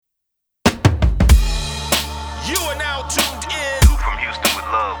now tuned in. From Houston with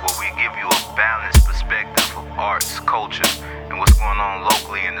Love, where we give you a balanced perspective of arts, culture, and what's going on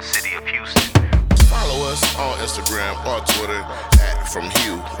locally in the city of Houston. Follow us on Instagram or Twitter at From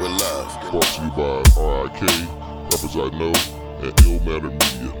Hugh with Love. Brought to you by RIK, Rappers I Know, and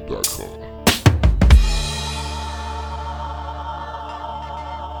illmattermedia.com.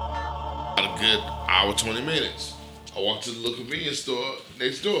 A good hour, 20 minutes. I walked to the little convenience store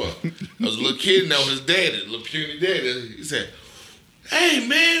next door. There was a little kid and that was his daddy, little puny daddy. He said, "Hey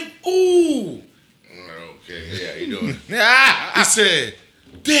man, ooh." I'm like, okay, yeah, how you doing? He said,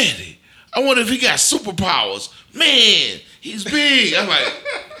 "Daddy, I wonder if he got superpowers. Man, he's big." I'm like,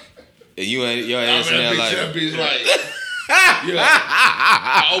 And you ain't your ass in there like, that bitch like, yeah.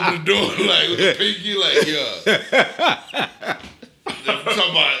 I open the door like with the pinky, like, yeah. I'm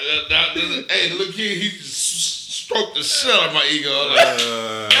talking about, hey, the little kid, he just stroked the shit out of my ego. Like,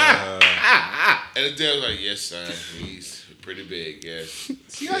 and the dad was like, "Yes, son, he's pretty big, yes."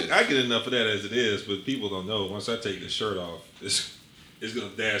 See, I get enough of that as it is, but people don't know. Once I take the shirt off, it's gonna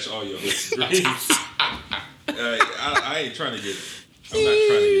dash all your hopes and dreams. I ain't trying to get. I'm not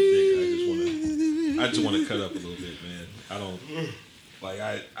trying to get big. I just want to cut up a little bit, man. I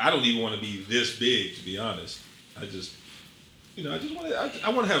don't even want to be this big, to be honest. I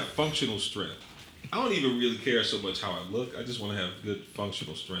want to have functional strength. I don't even really care so much how I look. I just want to have good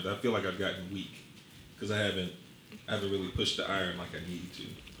functional strength. I feel like I've gotten weak because I haven't really pushed the iron like I need to.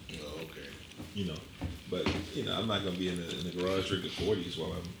 Oh, okay. But I'm not gonna be in the garage drinking 40s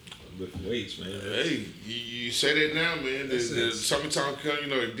while I'm lifting weights, man. Hey, you say that now, man. The summertime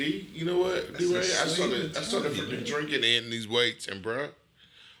coming, D. You know what, D. Ray? I started freaking drinking and these weights, and bro,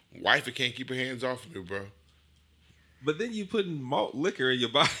 wifey can't keep her hands off of me, bro. But then you putting malt liquor in your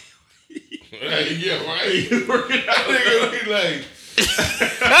body. Yeah, right. Working out, like.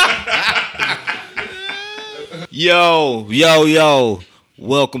 Yo.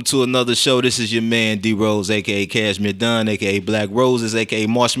 Welcome to another show. This is your man D Rose, aka Cashmere Dunn, aka Black Roses, aka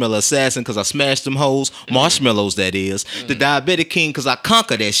Marshmallow Assassin, cause I smashed them hoes. Marshmallows, that is. The Diabetic King, cause I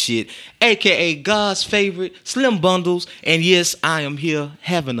conquer that shit. Aka God's favorite, Slim Bundles. And yes, I am here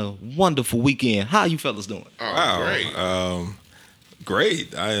having a wonderful weekend. How you fellas doing? Oh, Wow. great.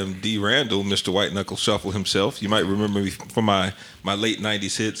 Great. I am D. Randall, Mr. White Knuckle Shuffle himself. You might remember me from my late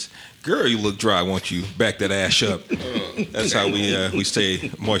 90s hits. Girl, you look dry. Won't you back that ass up? That's how we stay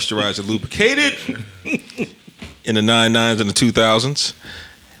moisturized and lubricated in the 99s and the 2000s.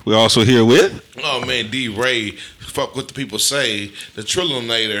 We're also here with... Oh, man, D. Ray. Fuck what the people say. The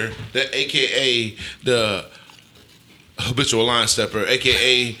Trillionator, a.k.a. the habitual line stepper,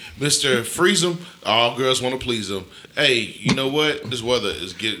 a.k.a. Mr. Freeze 'em. All girls want to please him. Hey, you know what? This weather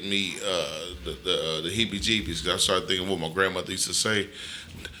is getting me the heebie-jeebies. I started thinking what my grandmother used to say.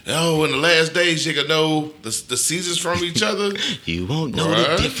 Oh, in the last days, you can know the seasons from each other. You won't know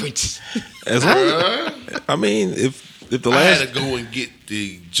the difference. As long I mean, if the I last... had to go and get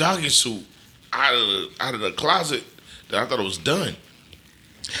the jogging suit out of the closet that I thought it was done.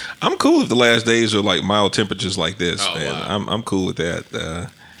 I'm cool if the last days are like mild temperatures like this, Oh, man. wow. I'm cool with that.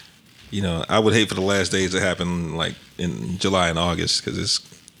 I would hate for the last days to happen like in July and August because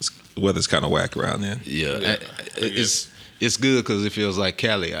the weather's kind of whack around then. Yeah. It's good because it feels like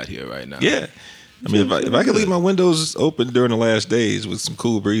Cali out here right now. Yeah. I mean, if I could leave my windows open during the last days with some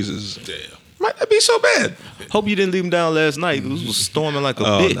cool breezes, Damn. might not be so bad. Hope you didn't leave them down last night. It was storming like a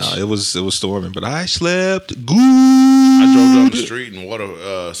bitch. No, it was storming, but I slept good. I drove down the street and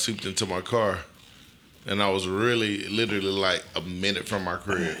water seeped into my car. And I was literally like a minute from my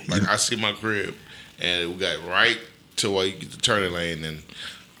crib. Like I see my crib and we got right to where you get the turning lane and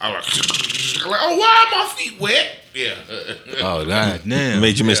I'm like, oh, why are my feet wet? Yeah. Oh, God damn.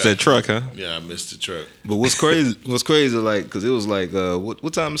 Made you miss that truck, huh? Yeah, I missed the truck. But what's crazy, like, because it was like,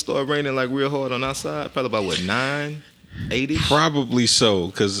 what time it started raining like real hard on our side? Probably about, 9-8? Probably so,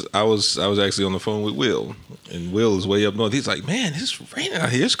 because I was actually on the phone with Will, and Will is way up north. He's like, man, it's raining out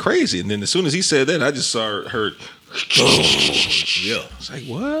here. It's crazy. And then as soon as he said that, I just heard, Yeah. It's like,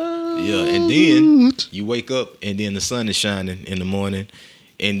 what? Yeah, and then you wake up, and then the sun is shining in the morning,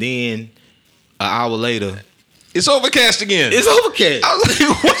 and then an hour later, It's overcast again. it's overcast. I was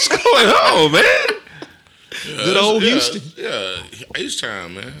like, what's going on, man? Good old Houston. Yeah,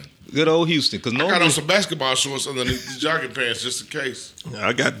 H-Town, man. Good old Houston. Because I got normally, on some basketball shorts underneath the jogging pants just in case.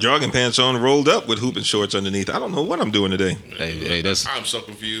 I got jogging pants on, rolled up with hooping shorts underneath. I don't know what I'm doing today. hey, I'm so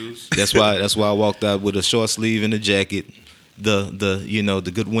confused. that's why I walked out with a short sleeve and a jacket, the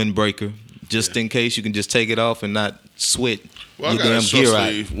good windbreaker, just in case you can just take it off and not sweat Well, I your got a damn short gear out.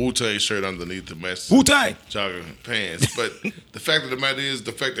 sleeve Wu-Tang shirt underneath the mess. Wu-Tang. Jogging pants. But the fact of the matter is,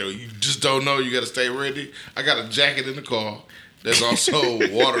 the fact that you just don't know, you got to stay ready. I got a jacket in the car that's also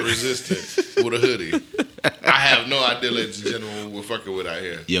water resistant with a hoodie. I have no idea, ladies and gentlemen, what we're fucking with out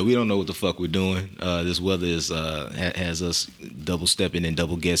here. Yeah, we don't know what the fuck we're doing. This weather is has us double stepping and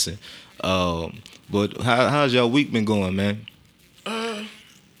double guessing. But how's y'all week been going, man?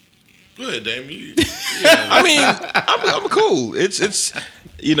 Go ahead, Damien. I mean, I'm cool. It's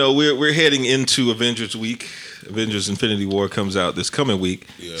we're heading into Avengers Week. Avengers Infinity War comes out this coming week.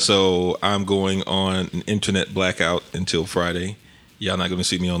 Yeah. So I'm going on an internet blackout until Friday. Y'all not going to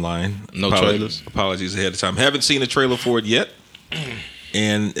see me online. No trailers? Apologies ahead of time. Haven't seen a trailer for it yet.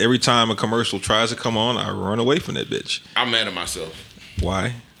 And every time a commercial tries to come on, I run away from that bitch. I'm mad at myself.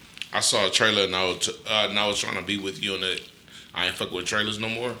 Why? I saw a trailer and I was trying to be with you on it. I ain't fucking with trailers no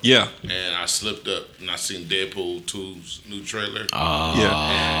more. Yeah. And I slipped up and I seen Deadpool 2's new trailer. Yeah.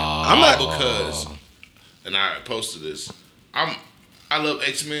 I'm not because, and I posted this. I love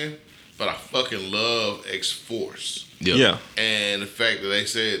X-Men, but I fucking love X-Force. Yeah. And the fact that they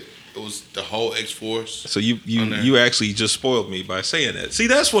said it was the whole X-Force. So you actually just spoiled me by saying that. See,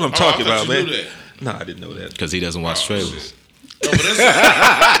 that's what I'm talking I thought about, you man. knew that. No, I didn't know that. Because he doesn't watch trailers. Shit. No, but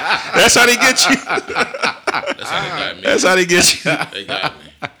That's how they get you. that's how they got me. That's how they get you. They got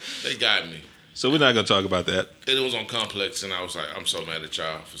me. They got me. So we're not gonna talk about that. And it was on Complex, and I was like, I'm so mad at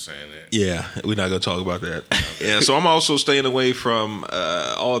y'all for saying that. Yeah, we're not gonna talk about that. Yeah, so I'm also staying away from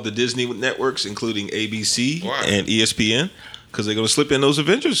all the Disney networks, including ABC Why? and ESPN, because they're gonna slip in those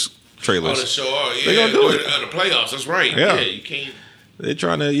Avengers Oh, trailers. the show, yeah. They gonna do it. The playoffs, that's right. Yeah. Yeah, you can't. They're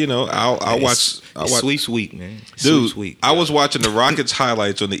trying to, I'll watch. Sweet, man. Dude, Sweet. I was watching the Rockets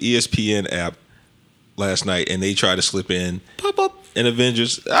highlights on the ESPN app last night, and they tried to slip in Pop up. an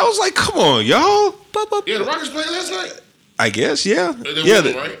Avengers. I was like, come on, y'all. Pop up. Yeah, the Rockets played last night. I guess, yeah. They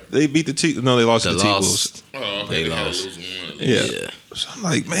won, right? They beat the T. No, they lost to the T-Wolves. Oh, okay. They had to lost. lose one. Yeah. So I'm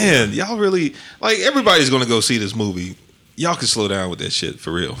like, man, y'all really everybody's gonna go see this movie. Y'all can slow down with that shit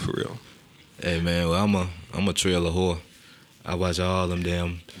for real, for real. Hey, man, well, I'm a trailer whore. I watch all them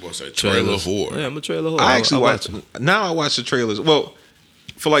damn What's that? Trailer trailers. 4. Yeah, I'm a trailer whore. I actually watch them. now. I watch the trailers. Well,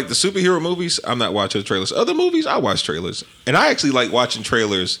 for like the superhero movies, I'm not watching the trailers. Other movies, I watch trailers, and I actually like watching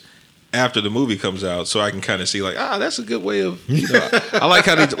trailers after the movie comes out, so I can kind of see like, that's a good way of. I like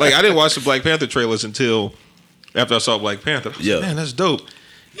how they like. I didn't watch the Black Panther trailers until after I saw Black Panther. I was like, man, that's dope.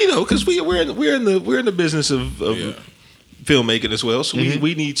 Because we're in the business of filmmaking as well, so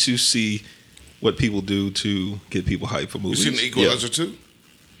we need to see what people do to get people hyped for You movies. seen the Equalizer 2?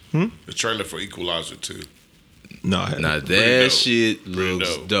 The trailer for Equalizer 2. No, I haven't. Now dope. that shit Pretty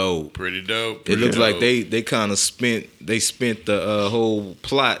looks dope. dope. Pretty dope. It pretty looks like dope. they kind of spent the whole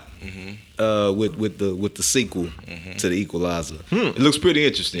plot with the sequel to the Equalizer. It looks pretty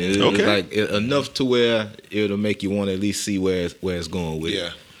interesting. It's Okay. like enough to where it'll make you want to at least see where it's going with.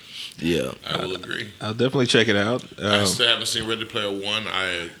 Yeah, Yeah. I will agree. I'll definitely check it out. I still haven't seen Ready Player One.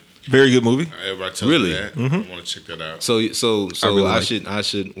 Very good movie. Everybody tells Really? me that. I want to check that out. So really I like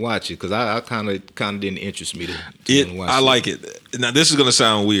should watch it because I kind of didn't interest me to wanna watch I like it. Now, this is going to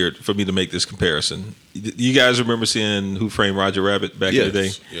sound weird for me to make this comparison. You guys remember seeing Who Framed Roger Rabbit back in the day?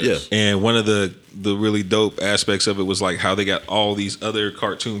 Yes. Yeah. And one of the really dope aspects of it was like how they got all these other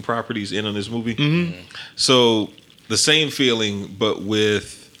cartoon properties in on this movie. So the same feeling, but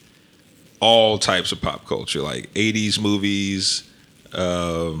with all types of pop culture, like 80s movies,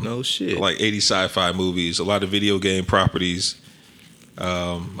 No shit. like 80s sci-fi movies, a lot of video game properties.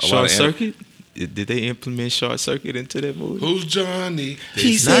 Short Circuit. Did they implement Short Circuit into that movie? Who's Johnny?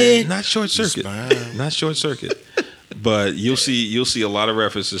 He said. Not Short Circuit, Smile. not Short Circuit. But you'll see a lot of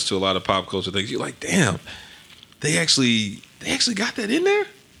references to a lot of pop culture things. You're like, damn, they actually got that in there,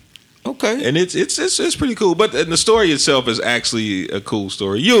 Okay. and it's pretty cool. But the story itself is actually a cool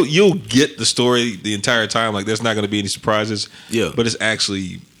story. You'll get the story the entire time. Like there's not going to be any surprises. Yeah. But it's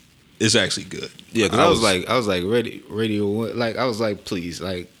actually good. Yeah, because I was like radio. Like I was like, please,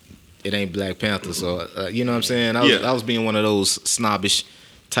 like it ain't Black Panther, so you know what I'm saying. I was being one of those snobbish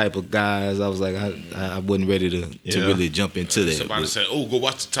type of guys. I was like, I wasn't ready to really jump into that. Somebody said, "Oh, go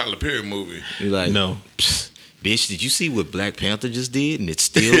watch the Tyler Perry movie." You're like, No. bitch, did you see what Black Panther just did? And it's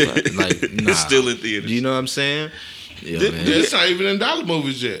still like, nah. It's still in theaters. You know what I'm saying? Yeah, man. It's not even in dollar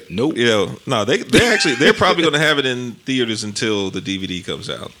movies yet. Nope. Yeah, no, they're probably going to have it in theaters until the DVD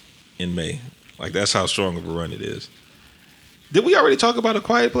comes out in May. Like that's how strong of a run it is. Did we already talk about A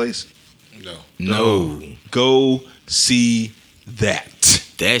Quiet Place? No. Go see that.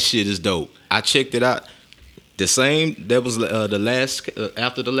 That shit is dope. I checked it out. The same. That was the last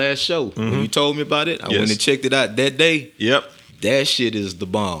after the last show when you told me about it. I went and checked it out that day. Yep. That shit is the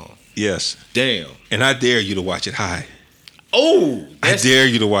bomb. Yes. Damn. And I dare you to watch it high. Oh, I dare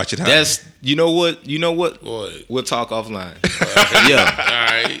you to watch it high. That's you know what? What? We'll talk offline. All Yeah.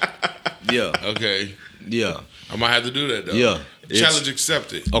 right. Yeah. Okay. Yeah. I might have to do that though. Yeah. Challenge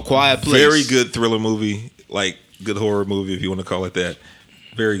accepted. A Quiet Place. very good thriller movie, like good horror movie if you want to call it that.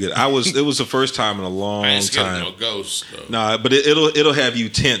 Very good. It was the first time in a long I ain't scared of time. no ghosts though. Nah, but it'll have you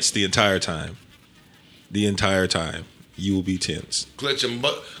tense the entire time. The entire time you will be tense. Clenching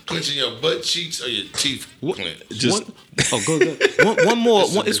your butt cheeks or your teeth clench. Just go. One more.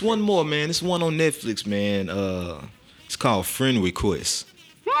 It's one more, man. It's one on Netflix, man. It's called Friend Request.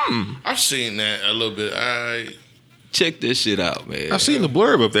 I've seen that a little bit. Check this shit out, man. I've seen the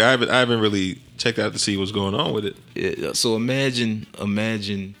blurb up there. I haven't really checked out to see what's going on with it. Yeah, so imagine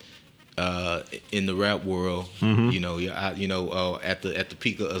in the rap world, you know, at the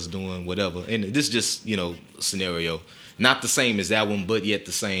peak of us doing whatever, and this is just a scenario, not the same as that one, but yet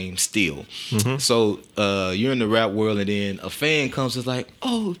the same still. So you're in the rap world, and then a fan comes and is like,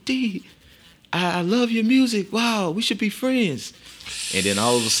 "Oh, D, I love your music. Wow, we should be friends." And then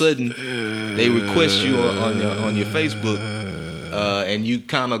all of a sudden, they request you on your Facebook, and you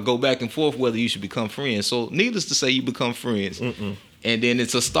kind of go back and forth whether you should become friends. So, needless to say, you become friends, and then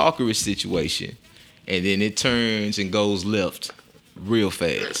it's a stalkerish situation, and then it turns and goes left real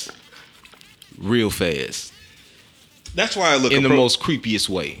fast. That's why I look in the most creepiest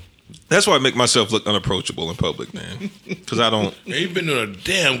way. That's why I make myself look unapproachable in public, man. Because I don't. Man, you've been doing a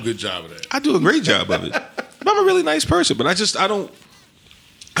damn good job of that. I do a great job of it. I'm a really nice person, but I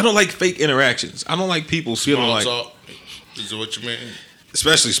don't like fake interactions. I don't like people feeling Small like, talk. Is what you mean?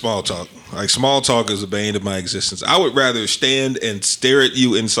 especially small talk. Like small talk is a bane of my existence. I would rather stand and stare at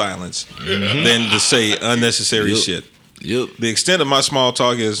you in silence than to say unnecessary shit. Yep. The extent of my small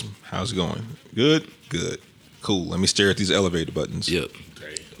talk is, how's it going? Good, good, cool. Let me stare at these elevator buttons. Yep.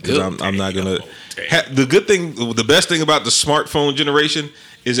 Because I'm not gonna. The best thing about the smartphone generation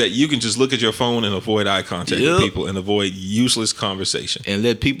is that you can just look at your phone and avoid eye contact with people and avoid useless conversation. And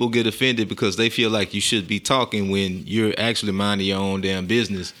let people get offended because they feel like you should be talking when you're actually minding your own damn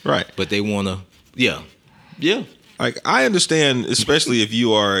business. Right. But they wanna, yeah. Like, I understand, especially if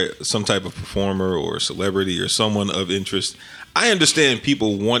you are some type of performer or celebrity or someone of interest. I understand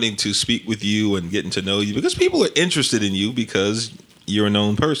people wanting to speak with you and getting to know you because people are interested in you because you're a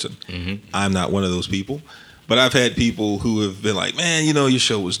known person. Mm-hmm. I'm not one of those people. But I've had people who have been like, man, you know, your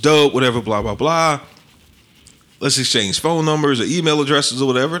show was dope, whatever, blah, blah, blah. Let's exchange phone numbers or email addresses or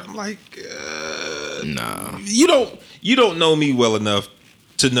whatever. I'm like, nah. You don't know me well enough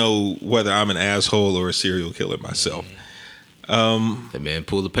to know whether I'm an asshole or a serial killer myself. Hey man,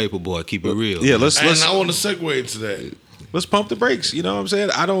 pull the paper boy, keep it real. Yeah, And I want to segue into that. let's pump the brakes. You know what I'm saying?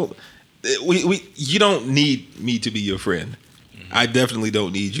 You don't need me to be your friend. I definitely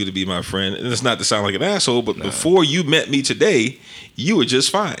don't need you to be my friend. And it's not to sound like an asshole, but before you met me today, you were just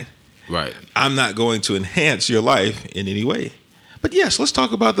fine. Right. I'm not going to enhance your life in any way. But yes, let's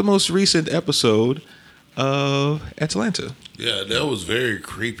talk about the most recent episode of Atlanta. Yeah, that was very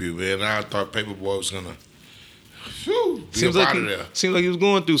creepy, man. I thought Paperboy was gonna be Seems up like out of there, he was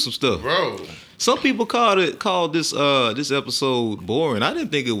going through some stuff. bro. Some people called this episode boring. I didn't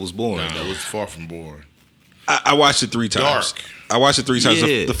think it was boring. That was far from boring. I watched it 3 times. Dark. I watched it 3 times.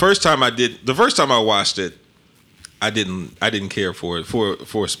 Yeah. The first time I watched it, I didn't care for it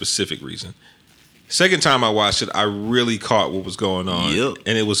for a specific reason. Second time I watched it, I really caught what was going on. Yep.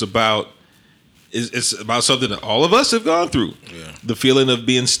 And it was about it's about something that all of us have gone through. Yeah. The feeling of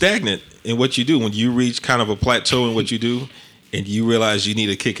being stagnant in what you do. When you reach kind of a plateau in what you do and you realize you need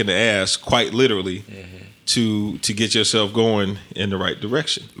a kick in the ass, quite literally, to get yourself going in the right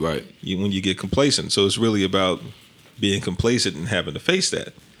direction. Right. When you get complacent. So it's really about being complacent and having to face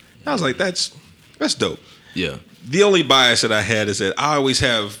that. I was like, that's dope. Yeah. The only bias that I had is that I always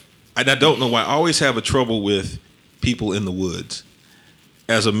have, and I don't know why, I always have a trouble with people in the woods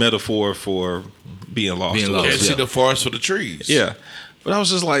as a metaphor for being lost. Being a little lost, Can't bit. see the forest for the trees. Yeah. But I was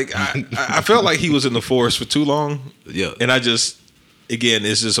just like, I felt like he was in the forest for too long. Yeah. And again,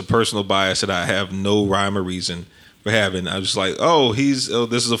 it's just a personal bias that I have no rhyme or reason for having. I was just like,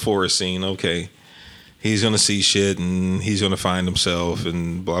 this is a forest scene. Okay. He's going to see shit and he's going to find himself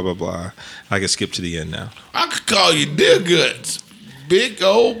and blah, blah, blah. I can skip to the end now. I could call you Digguts. Big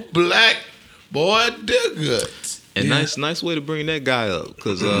old black boy Digguts. And nice way to bring that guy up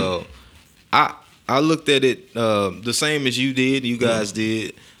because I looked at it the same as you did, you guys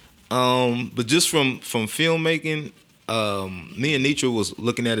did, but just from filmmaking, me and Nitra was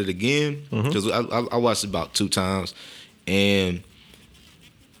looking at it again because I watched it about 2 times, and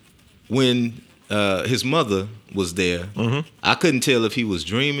when his mother was there, I couldn't tell if he was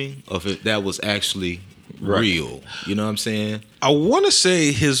dreaming or if that was actually real. You know what I'm saying? I want to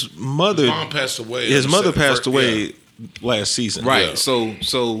say his mother. Mom passed away. His mother passed away last season. Right. Yeah.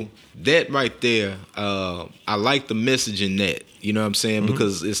 So that right there, I like the message in that. You know what I'm saying?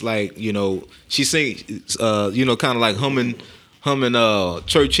 Because it's like, you know, she sings, you know, kind of like humming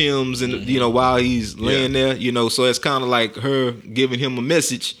church hymns, and you know, while he's laying there, you know, so it's kind of like her giving him a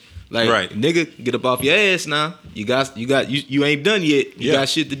message. Like, nigga, get up off your ass now. You ain't done yet. You got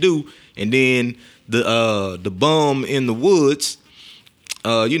shit to do. And then the bum in the woods,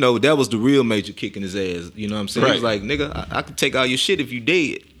 you know, that was the real major kick in his ass. You know what I'm saying? He was like, nigga, I can take all your shit if you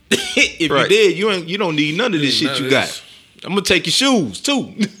dead. If you dead, you don't need none of this shit you got. I'm gonna take your shoes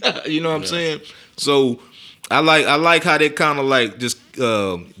too. You know what I'm saying? So I like how they kind of like just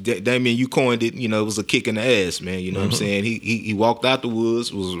Damien, you coined it. You know, it was a kick in the ass, man. You know what I'm saying? He walked out the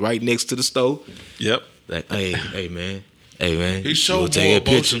woods, was right next to the stove. Yep. Like, hey man. He showed more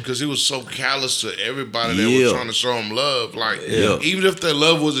emotion because he was so callous to everybody that was trying to show him love. Like, even if their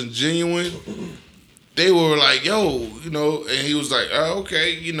love wasn't genuine, they were like, yo, you know, and he was like, oh,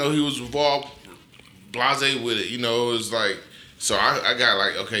 okay. You know, he was involved, blasé with it. You know, it was like, so I got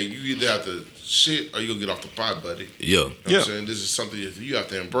like, okay, you either have to shit or you gonna get off the pot, buddy. You know what I'm saying? This is something that you have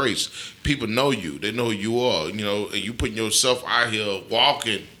to embrace. People know you. They know who you are. You know, and you putting yourself out here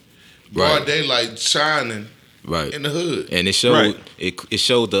walking, broad daylight, shining. Right. In the hood. And it showed it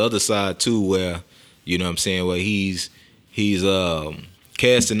showed the other side too, where, you know what I'm saying, where he's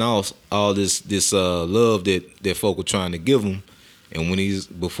casting off all this love that folk were trying to give him.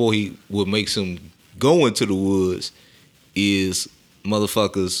 And before he would make him go into the woods, is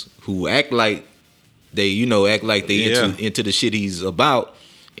motherfuckers who act like they into the shit he's about,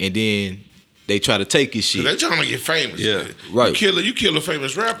 and then they try to take his shit. They trying to get famous. Yeah. Man. Right. You kill a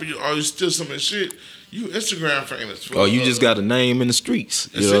famous rapper, you steal some of his shit. You Instagram famous. Oh, you just got a name in the streets.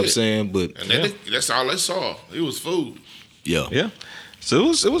 You know what I'm saying? But that's all they saw. It was food. Yeah. So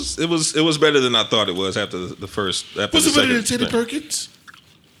it was better than I thought it was after the first. Was it better than Teddy Perkins?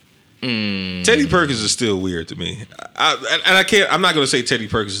 Teddy Perkins is still weird to me. I'm not going to say Teddy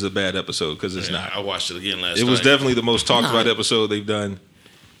Perkins is a bad episode because it's not. I watched it again last night. It was definitely the most talked about episode they've done.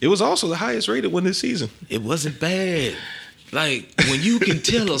 It was also the highest rated one this season. It wasn't bad. Like, when you can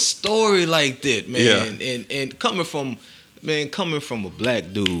tell a story like that, man, and coming from a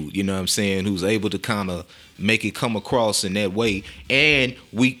black dude, you know what I'm saying, who's able to kind of make it come across in that way, and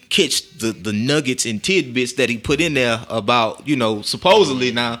we catch the nuggets and tidbits that he put in there about, you know,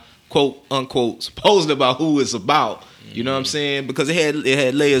 supposedly now, quote unquote, supposedly about who it's about, you know what I'm saying, because it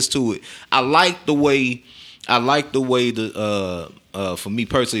had layers to it. I like the way the for me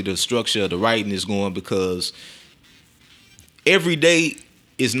personally, the structure of the writing is going, because every day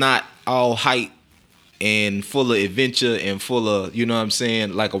is not all hype and full of adventure and full of, you know what I'm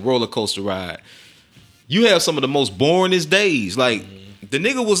saying, like a roller coaster ride. You have some of the most boringest days. Like, the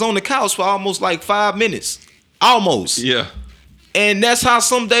nigga was on the couch for almost like 5 minutes. Almost. Yeah. And that's how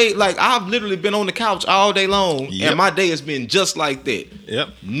some day, like, I've literally been on the couch all day long, and my day has been just like that. Yep.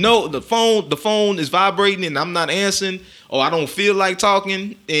 No, the phone is vibrating and I'm not answering, or I don't feel like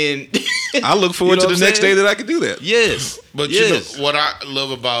talking, and I look forward to the next day that I can do that. Yes. But you know what I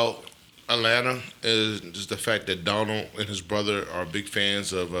love about Atlanta is just the fact that Donald and his brother are big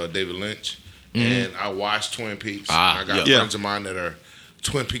fans of David Lynch. And I watched Twin Peaks. I got friends of mine that are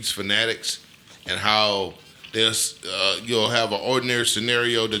Twin Peaks fanatics, and how there's you'll have an ordinary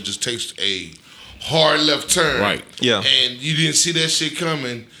scenario that just takes a hard left turn. Right. Yeah. And you didn't see that shit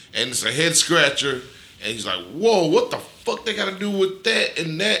coming, and it's a head scratcher, and he's like, whoa, what the fuck they got to do with that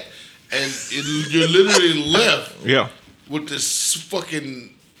and that? And you're literally left with this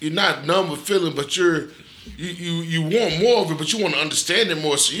fucking, you're not numb with feeling, but you want more of it, but you want to understand it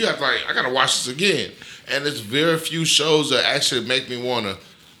more. So you have like, I got to watch this again. And there's very few shows that actually make me want to,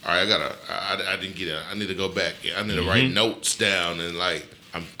 all right, I didn't get it. I need to go back. I need to write notes down, and like,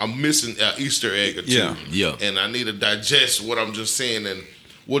 I'm missing an Easter egg or two. Yeah. And I need to digest what I'm just saying and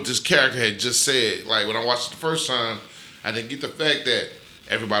what this character had just said. Like, when I watched it the first time, I didn't get the fact that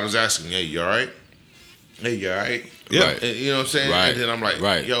everybody was asking, hey, you all right? Hey, you all right? Yeah. Right. And, you know what I'm saying? Right. And then I'm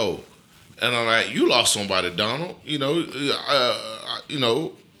like, yo. And I'm like, you lost somebody, Donald. You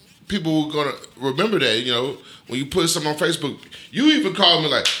know, people were going to remember that, you know, when you put something on Facebook. You even called me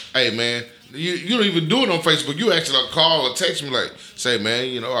like, hey, man, you don't even do it on Facebook. You actually call or text me like, say, man,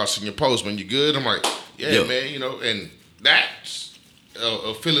 you know, I seen your post, man, you good? I'm like, yeah, man, you know, and that's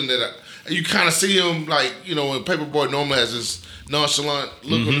a feeling that you kind of see him like, you know, when Paperboy normally has this nonchalant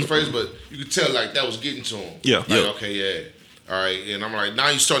look on his face, but you could tell like that was getting to him. Yeah. Like, Yeah. okay, yeah. All right, and I'm like, now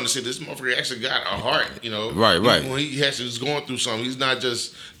you're starting to see this motherfucker actually got a heart, you know. Right. When he actually is going through something, he's not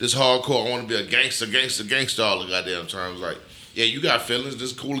just this hardcore, I want to be a gangster all the goddamn time. It's like, yeah, you got feelings.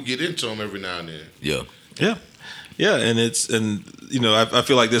 It's cool to get into them every now and then. Yeah. Yeah, and you know, I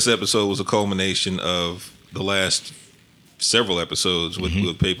feel like this episode was a culmination of the last several episodes with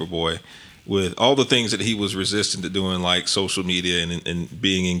Paperboy, with all the things that he was resistant to doing, like social media and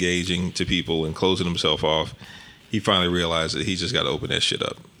being engaging to people and closing himself off. He finally realized that he just got to open that shit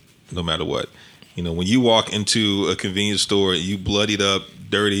up, no matter what. You know, when you walk into a convenience store, you bloodied up,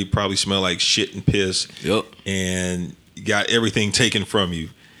 dirty, probably smell like shit and piss, and you got everything taken from you,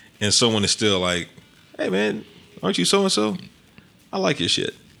 and someone is still like, "Hey man, aren't you so and so? I like your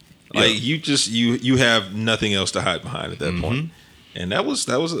shit." Like you just you have nothing else to hide behind at that point. And that was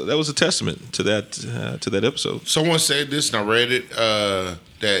a testament to that episode. Someone said this, and I read it,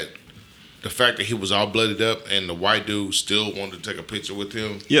 that the fact that he was all blooded up and the white dude still wanted to take a picture with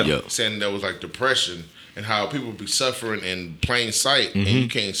him, saying that was like depression and how people be suffering in plain sight and you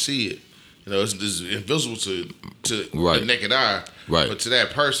can't see it. You know, it's invisible to the naked eye, but to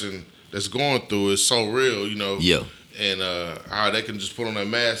that person that's going through it's so real, you know. Yeah. And how they can just put on their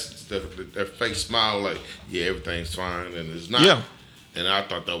mask, their fake smile, like, yeah, everything's fine, and it's not. Yeah. And I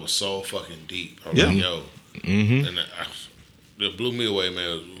thought that was so fucking deep. I was Yeah. like, yo. And it blew me away, man.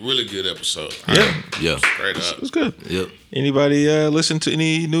 It was a really good episode. Yeah. Straight It up. was good. Yep. Anybody listen to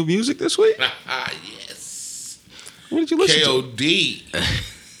any new music this week? Yes. What did you listen to? KOD.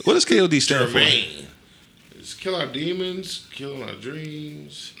 What does KOD stand for? Jermaine. It's kill our demons, killing our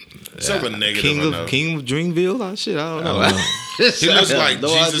dreams. Something negative. King of Dreamville? Shit, I don't know. He looks like No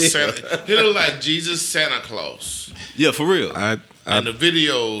Jesus idea. Santa. He looks like Jesus Santa Claus. Yeah, for real. And the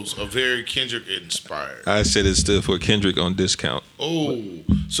videos are very Kendrick inspired. I said it stood for Kendrick on discount. Oh,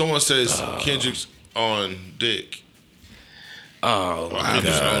 someone says Kendrick's on dick. Oh, Or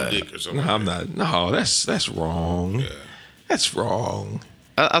Kendrick's on dick or something. No, I'm not. No, that's wrong. Yeah. That's wrong.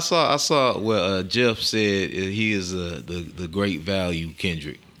 I saw where Jeff said he is the great value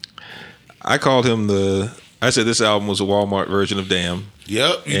Kendrick. I called him I said this album was a Walmart version of Damn.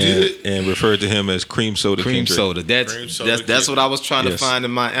 Yep, you did it. And referred to him as Cream Soda Cream Kendrick. soda. Cream soda That's what I was trying to Yes. find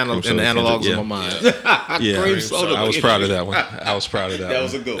in my Cream in soda the analogs Kendrick, of my mind. Yeah. Cream soda. I was proud of that one. I was proud of that one. That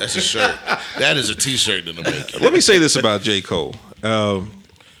was a good one. That's a shirt. That is a T-shirt in the making. Let me say this about J. Cole. Let's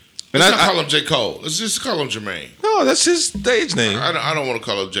not call him J. Cole. Let's just call him Jermaine. No, that's his stage name. I don't want to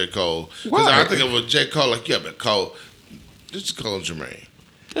call him J. Cole. Because Why? I think of a J. Cole like, yeah, but Cole. Just call him Jermaine.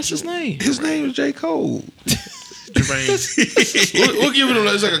 That's his name. His name is J. Cole. Jermaine. we'll give him,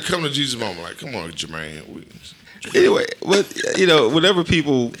 it's like a come to Jesus moment. Like, come on, Jermaine. Anyway, but you know, whenever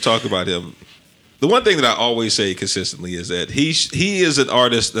people talk about him, the one thing that I always say consistently is that he is an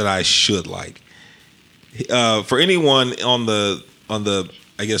artist that I should like. For anyone on the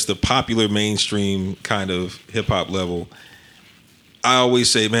I guess the popular mainstream kind of hip hop level, I always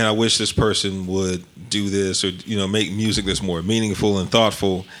say, man, I wish this person would do this or, you know, make music that's more meaningful and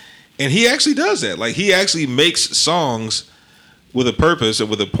thoughtful. And he actually does that. Like, he actually makes songs with a purpose or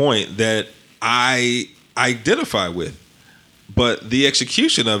with a point that I identify with. But the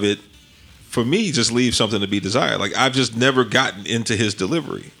execution of it, for me, just leaves something to be desired. Like, I've just never gotten into his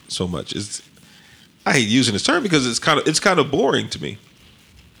delivery so much. I hate using this term because it's kind of boring to me.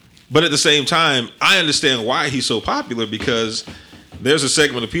 But at the same time, I understand why he's so popular, because there's a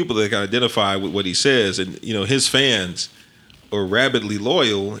segment of people that can identify with what he says, and you know, his fans are rabidly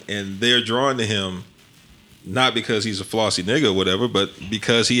loyal, and they're drawn to him not because he's a flossy nigga or whatever, but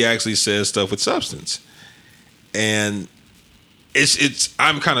because he actually says stuff with substance. And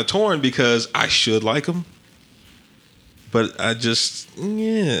I'm kind of torn because I should like him, but I'm just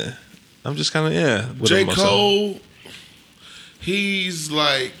kind of with J. him myself. Cole, he's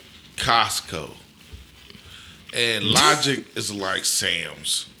like Costco. And Logic is like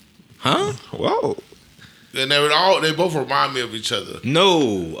Sam's. Huh? Whoa. And they both remind me of each other.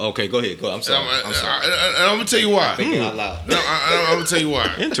 No. Okay, go ahead. Go. I'm sorry. I'm sorry. And I'm gonna tell you why. Thinking out loud. I'm gonna tell you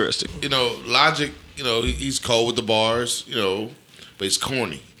why. Interesting. You know, Logic, you know, he's cold with the bars, you know, but he's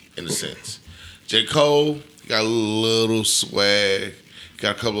corny in a sense. J. Cole, he got a little swag,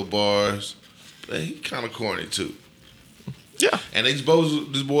 got a couple of bars, but he kind of corny too. Yeah. And these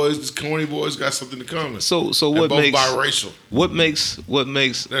corny boys got something in common. So They're what both makes biracial. what makes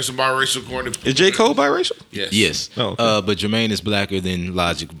There's some biracial corny. Is J. Cole biracial? Yes. yes. Oh, okay. But Jermaine is blacker than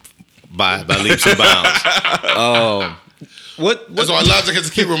Logic by leaps and bounds. What? That's why Logic has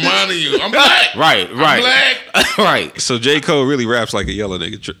to keep reminding you, I'm black. Right. I'm black. Right. So J. Cole really raps like a yellow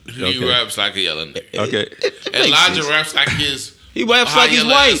nigga. He raps like a yellow nigga. Okay. And Logic raps like his. He raps high like he's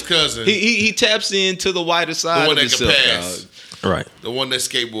yellow white. ass cousin. He taps into the whiter side The one of that can himself, pass. dog. Right. The one that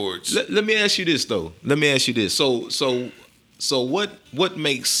skateboards. Let me ask you this though. So what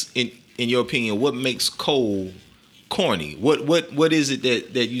makes in your opinion what makes Cole corny? What is it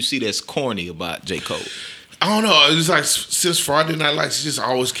that you see that's corny about J. Cole? I don't know. It's like since Friday Night Lights, he just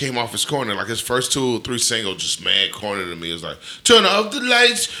always came off his corner. Like his first 2 or 3 singles, just mad corny to me. It was like turn off the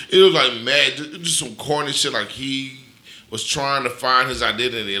lights. It was like mad, just some corny shit. Like he was trying to find his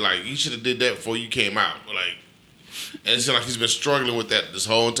identity. Like you should have did that before you came out. Like, and it seems like he's been struggling with that this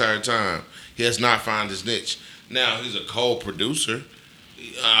whole entire time. He has not found his niche. Now he's a Cole producer.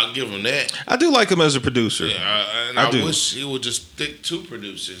 I'll give him that. I do like him as a producer. Yeah, I wish he would just stick to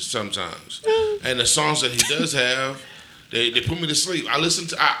producing sometimes. And the songs that he does have, they put me to sleep. I listen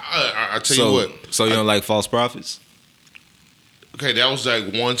to. I tell you what. So you don't like False Prophets? Okay, that was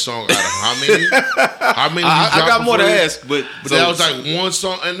like one song out of how many? How many? I got more to ask, but that was like one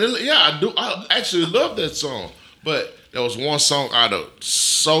song. And then, yeah, I do. I actually love that song, but that was one song out of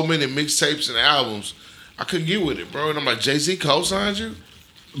so many mixtapes and albums. I couldn't get with it, bro. And I'm like, Jay-Z co-signed you?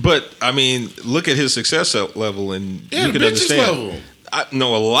 But I mean, look at his success level, and Yeah, you the can bitches understand. love him. I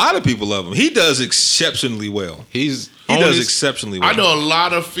know a lot of people love him. He does exceptionally well. He does exceptionally well. I know a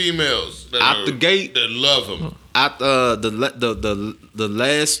lot of females that Out the gate. that love him. Out the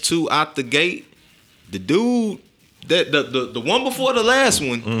last 2 out the gate, the dude that the one before the last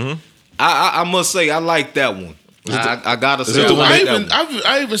one, I must say I like that one. I gotta say I like that one.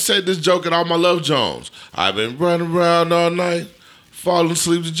 I even said this joke in all my Love Jones. I've been running around all night, falling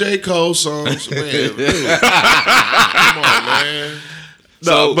asleep to J. Cole songs. Man, dude. Come on, man.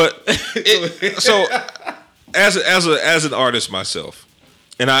 No, but so as an artist myself,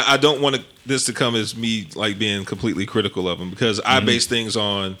 and I don't want this to come as me like being completely critical of him, because I base things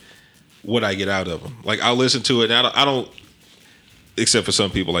on what I get out of them. Like I'll listen to it, and I don't except for some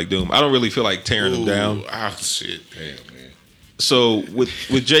people like Doom, I don't really feel like tearing them down. Ah, shit, damn, man. So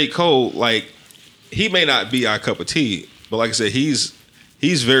with J. Cole, like he may not be our cup of tea, but like I said, he's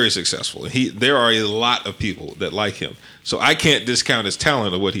very successful. There are a lot of people that like him. So I can't discount his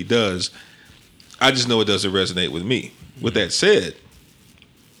talent or what he does. I just know it doesn't resonate with me. With that said,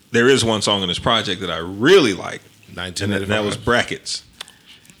 there is one song in this project that I really like, and that was Brackets.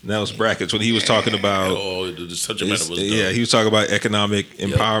 And that was Brackets when he was talking about. Oh, the subject matter was dope. Yeah, he was talking about economic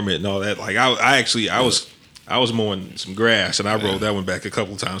empowerment and all that. Like I was mowing some grass, and I rolled that one back a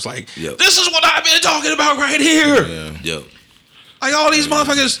couple of times. Like, this is what I've been talking about right here. Yep. Like all these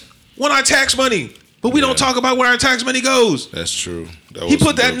motherfuckers want our tax money, but we don't talk about where our tax money goes. That's true. He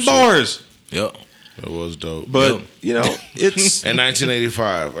put that in bars. Yep. That was dope. But you know, it's in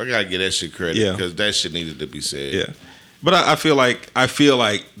 1985. I gotta get that shit credit because that shit needed to be said. Yeah. But I feel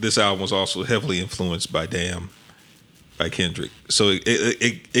like this album was also heavily influenced by Damn by Kendrick. So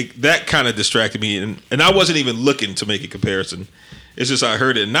it that kind of distracted me, and I wasn't even looking to make a comparison. It's just I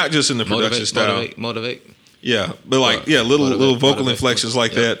heard it, not just in the production style. Motivate. Yeah, but like little vocal inflections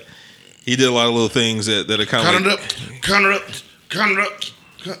like that. He did a lot of little things that are kind of count it up.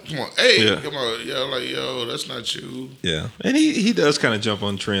 Come on, hey, come on, yo, that's not you. Yeah, and he does kind of jump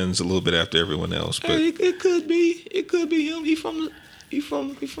on trends a little bit after everyone else, but it could be him. He from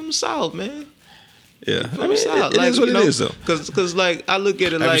the South, man. Yeah, I mean, it is what it is though. Because like I look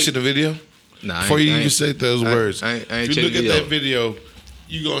at it Have you seen the video? Nah, before you even say those words, I ain't if you look at that video,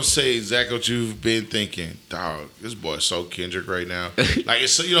 you gonna say exactly what you've been thinking. Dog, this boy's so Kendrick right now. Like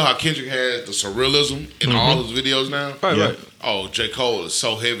it's you know how Kendrick has the surrealism in all his videos now. Right. Oh, J. Cole is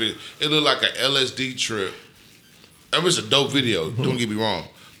so heavy. It looked like an LSD trip. I mean, it's a dope video. Don't get me wrong,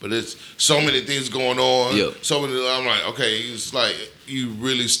 but it's so many things going on. Yep. So many. I'm like, okay, it's like you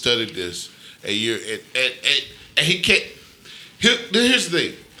really studied this, and and he can't. Here's the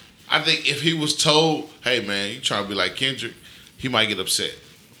thing. I think if he was told, "Hey, man, you trying to be like Kendrick," he might get upset.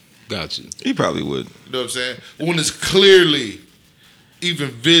 Gotcha. He probably would. You know what I'm saying? When it's clearly, even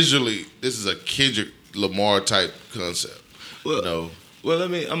visually, this is a Kendrick Lamar type concept. Well, well,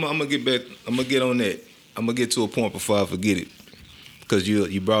 I'm gonna get back. I'm gonna get on that. I'm gonna get to a point before I forget it, because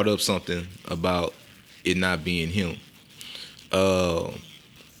you brought up something about it not being him.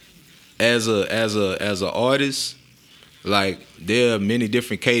 As a artist, like there are many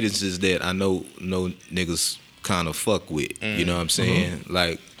different cadences that I know niggas kind of fuck with. You know what I'm saying?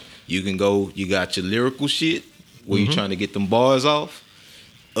 Like you can go, you got your lyrical shit where you trying to get them bars off.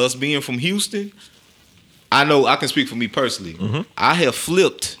 Us being from Houston, I know I can speak for me personally. I have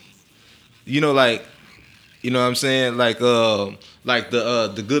flipped, you know, like You know what I'm saying? Like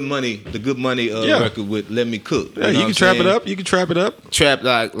the Good Money record with Let Me Cook. Yeah, you can trap it up. You can trap it up. Trap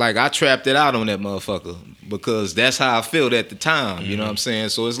like I trapped it out on that motherfucker because that's how I felt at the time. You know what I'm saying?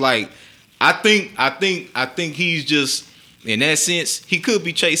 So it's like I think he's just in that sense he could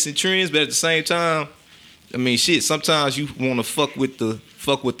be chasing trends, but at the same time, I mean, shit. Sometimes you want to fuck with the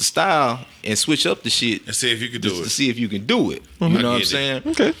style and switch up the shit And see if you can do to it. see if you can do it. You know what I'm saying?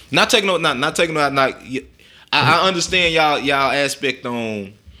 Okay. Not taking no. I understand y'all aspect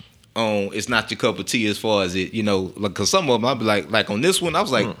on it's not your cup of tea as far as it, you know, like cause some of them I'll be like on this one I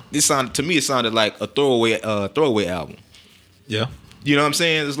was like it sounded like a throwaway album. Yeah. You know what I'm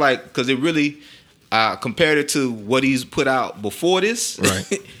saying? It's like because it really compared it to what he's put out before this,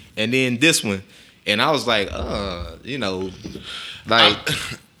 Right. and then this one, and I was like, you know, like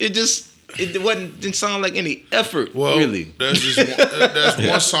it didn't sound like any effort. Well, really. there's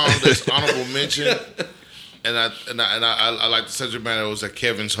one song that's honorable mention, and I like the subject matter was at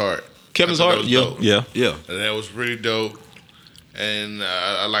Kevin's Heart. Kevin's I thought Heart, that was dope. yeah. And that was pretty dope. And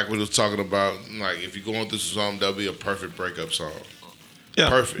I like what he was talking about. Like, if you're going through something, that'll be a perfect breakup song. Yeah.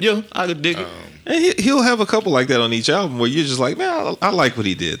 Perfect. Yeah, I could dig it. And he'll have a couple like that on each album where you're just like, man, I like what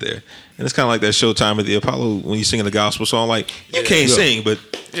he did there. And it's kind of like that Showtime at the Apollo when you're singing the gospel song. Like, you can't sing, but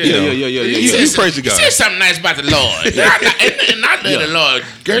you know, you praise the God. Say something nice about the Lord. and I let the Lord.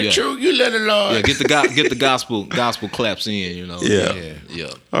 Gertrude, you let the Lord. Yeah, get the gospel claps in, you know. Yeah.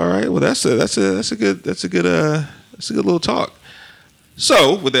 Yeah. All right. Well, that's a good little talk.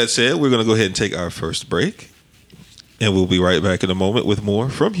 So, with that said, we're going to go ahead and take our first break. And we'll be right back in a moment with more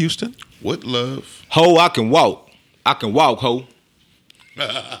from Houston. What love? Ho, I can walk, ho.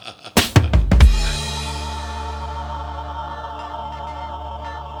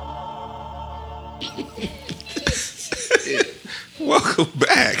 Welcome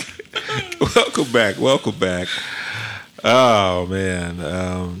back. Oh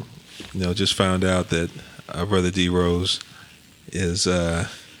man, just found out that our brother D Rose is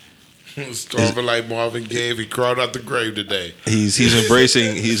Starving like Marvin Gaye. He crawled out the grave today. he's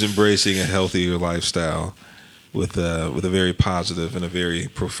embracing a healthier lifestyle with a very positive and a very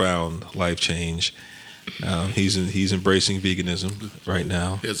profound life change. He's embracing veganism right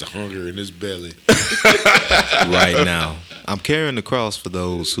now. There's a hunger in his belly. Right now, I'm carrying the cross for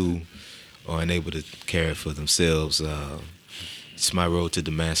those who are unable to care for themselves. It's my road to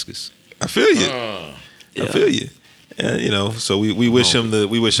Damascus. I feel you. I feel you. And so we wish him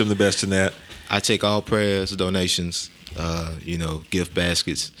the best in that. I take all prayers, donations, gift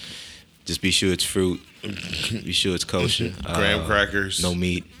baskets. Just be sure it's fruit. Be sure it's kosher. Graham crackers. No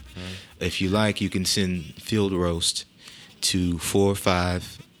meat. If you like, you can send field roast to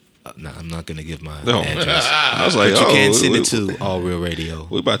 45. No, I'm not gonna give my address. I was like, but you can send it to All Real Radio.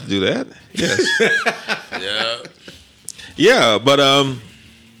 We're about to do that. Yes. Yeah. Yeah, but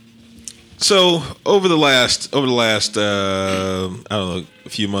so over the last I don't know, a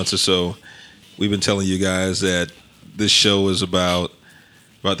few months or so, we've been telling you guys that this show is about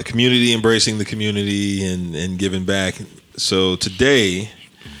the community, embracing the community and giving back. So today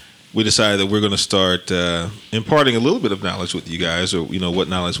we decided that we're going to start imparting a little bit of knowledge with you guys, or what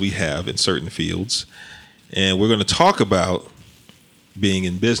knowledge we have in certain fields, and we're going to talk about being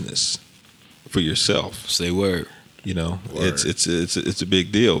in business for yourself. Say word. It's a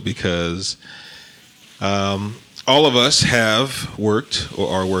big deal because all of us have worked or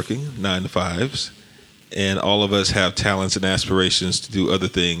are working 9 to 5s, and all of us have talents and aspirations to do other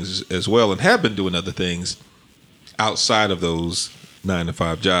things as well, and have been doing other things outside of those 9 to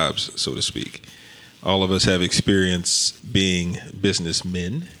 5 jobs, so to speak. All of us have experience being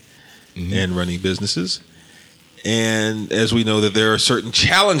businessmen and running businesses. And as we know that there are certain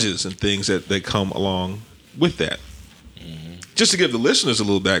challenges and things that come along with that. Just to give the listeners a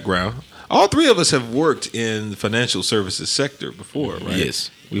little background, all three of us have worked in the financial services sector before, right? Yes.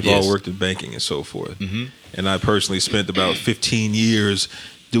 We've all worked in banking and so forth. And I personally spent about 15 years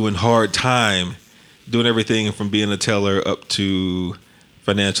doing hard time, doing everything from being a teller up to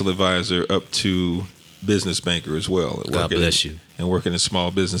financial advisor up to business banker as well. God bless you. And working in small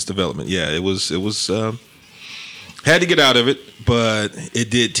business development. Yeah, it was had to get out of it, but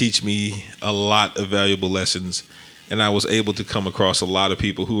it did teach me a lot of valuable lessons. And I was able to come across a lot of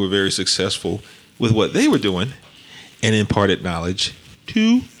people who were very successful with what they were doing and imparted knowledge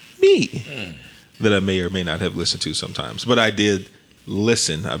to me that I may or may not have listened to sometimes. But I did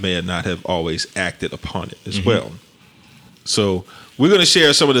listen. I may not have always acted upon it as well. So we're going to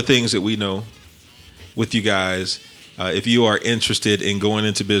share some of the things that we know with you guys. If you are interested in going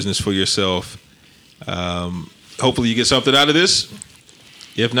into business for yourself, hopefully you get something out of this.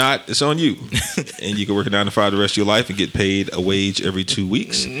 If not, it's on you. And you can work a 9 to 5 the rest of your life and get paid a wage every 2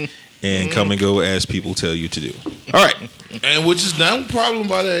 weeks and come and go as people tell you to do. All right. And which is not a problem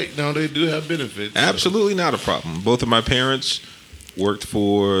by that. No, they do have benefits. Absolutely not a problem. Both of my parents worked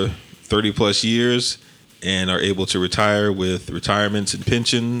for 30 plus years and are able to retire with retirements and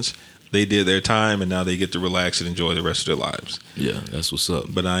pensions. They did their time and now they get to relax and enjoy the rest of their lives. Yeah, that's what's up.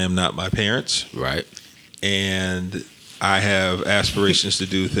 But I am not my parents. Right. And I have aspirations to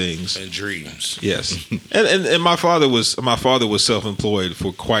do things and dreams. Yes, and my father was self-employed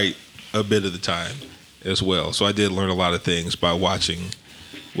for quite a bit of the time as well. So I did learn a lot of things by watching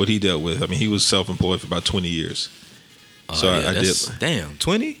what he dealt with. I mean, he was self-employed for about 20 years. So I did. Damn,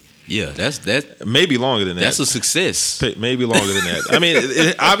 20? Yeah, that. Maybe longer than that. That's a success. Maybe longer than that. I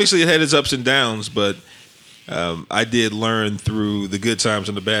mean, obviously it had its ups and downs, but I did learn through the good times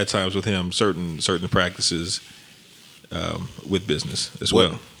and the bad times with him certain practices. With business as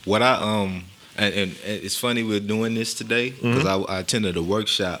well. What I and it's funny we're doing this today because I attended a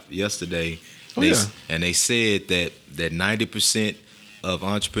workshop yesterday. And they said that 90% of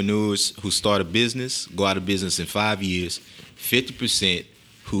entrepreneurs who start a business go out of business in 5 years. 50%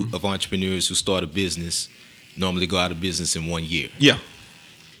 of entrepreneurs who start a business normally go out of business in 1 year. Yeah.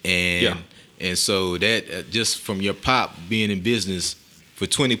 And so that just from your pop being in business for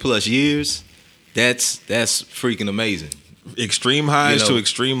 20 plus years. That's freaking amazing. Extreme highs to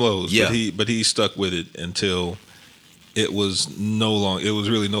extreme lows. Yeah. But he stuck with it until it was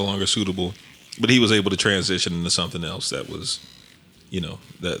really no longer suitable. But he was able to transition into something else that was,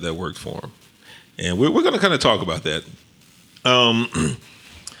 that worked for him. And we're going to kind of talk about that.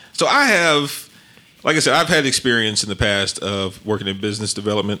 So I have, like I said, I've had experience in the past of working in business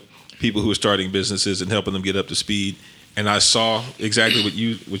development, people who are starting businesses and helping them get up to speed. And I saw exactly what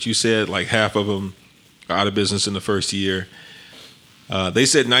you said. Like half of them are out of business in the first year. They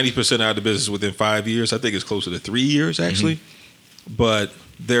said 90% out of business within 5 years. I think it's closer to 3 years actually. Mm-hmm. But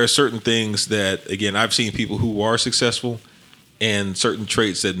there are certain things that, again, I've seen people who are successful and certain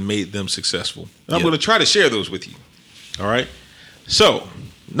traits that made them successful. And I'm going to try to share those with you. All right. So,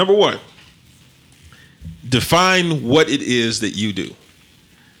 number one, define what it is that you do.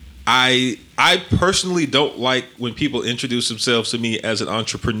 I personally don't like when people introduce themselves to me as an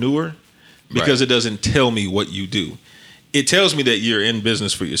entrepreneur because it doesn't tell me what you do. It tells me that you're in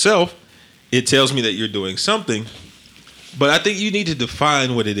business for yourself. It tells me that you're doing something. But I think you need to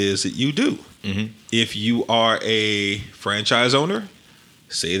define what it is that you do. Mm-hmm. If you are a franchise owner,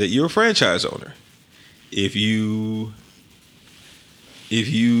 say that you're a franchise owner. If you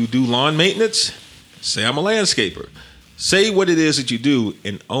do lawn maintenance, say I'm a landscaper. Say what it is that you do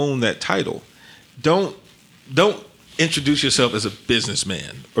and own that title. Don't introduce yourself as a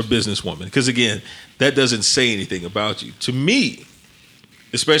businessman or businesswoman because, again, that doesn't say anything about you. To me,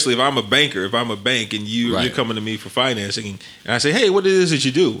 especially if I'm a banker, if I'm a bank and you're coming to me for financing and I say, hey, what it is that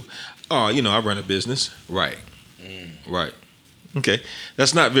you do? Oh, I run a business. Right. Right. Okay.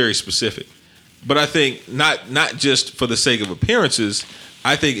 That's not very specific. But I think not just for the sake of appearances,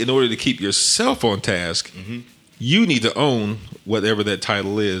 I think in order to keep yourself on task, you need to own whatever that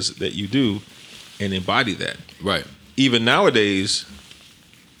title is that you do and embody that. Right. Even nowadays,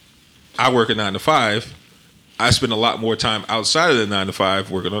 I work a 9 to 5. I spend a lot more time outside of the 9 to 5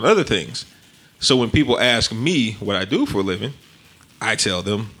 working on other things. So when people ask me what I do for a living, I tell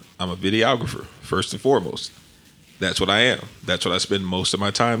them I'm a videographer, first and foremost. That's what I am. That's what I spend most of my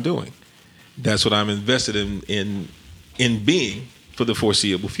time doing. That's what I'm invested in being for the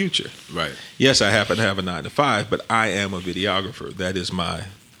foreseeable future. Right. Yes, I happen to have a 9 to 5, but I am a videographer. That is my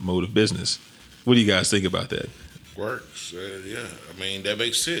mode of business. What do you guys think about that? Works. Yeah. I mean, that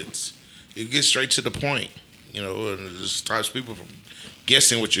makes sense. You get straight to the point, and it just stops people from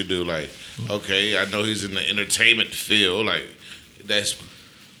guessing what you do. Like, okay, I know he's in the entertainment field. Like, that's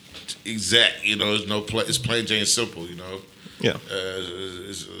exact. There's no it's plain Jane simple. Yeah.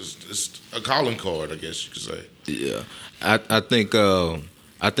 It's a calling card, I guess you could say. Yeah. I think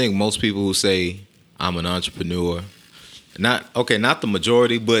most people who say I'm an entrepreneur, not the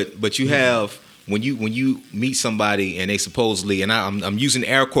majority, but you have when you meet somebody and they supposedly, and I'm using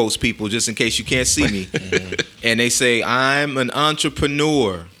air quotes, people, just in case you can't see me, and they say I'm an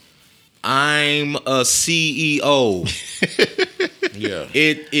entrepreneur, I'm a CEO. Yeah.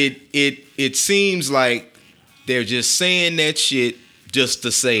 It seems like they're just saying that shit just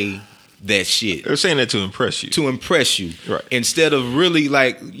to say that shit. They're saying that to impress you. Right. Instead of really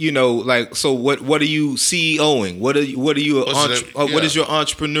so what are you CEOing? What is your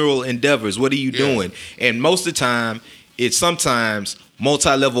entrepreneurial endeavors? What are you doing? And most of the time, it's sometimes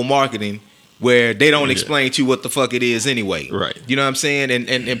multi-level marketing where they don't explain to you what the fuck it is anyway. Right. You know what I'm saying?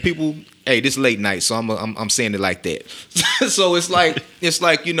 And people, hey, this late night, so I'm saying it like that. So it's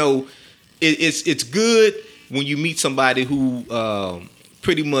like you know, it's good when you meet somebody who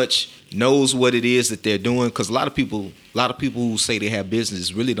pretty much knows what it is that they're doing, because a lot of people who say they have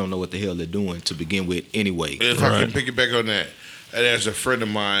business really don't know what the hell they're doing to begin with anyway. If I can pick it back on that, and there's a friend of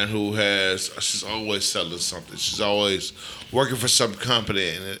mine who she's always selling something. She's always working for some company,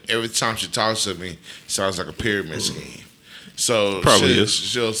 and every time she talks to me, it sounds like a pyramid scheme. So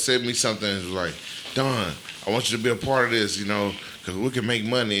she'll send me something and it's like, Don, I want you to be a part of this, you know, because we can make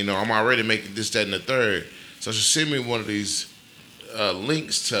money. You know, I'm already making this, that, and the third. So she'll send me one of these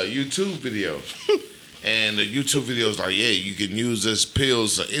links to a YouTube video. And the YouTube video is like, yeah, you can use this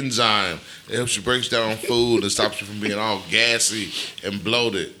pills, an enzyme. It helps you break down food and stops you from being all gassy and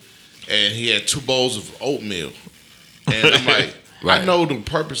bloated. And he had 2 bowls of oatmeal. And I'm like, I know the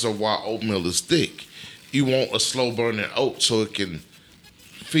purpose of why oatmeal is thick. You want a slow burning oat so it can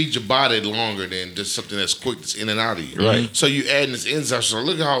feed your body longer than just something that's quick, that's in and out of you. Right. So you add this enzyme. So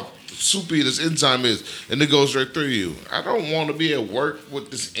look how soupy this enzyme is, and it goes right through you. I don't want to be at work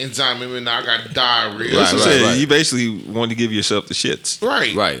with this enzyme in me. Now I got diarrhea. Right. You basically want to give yourself the shits.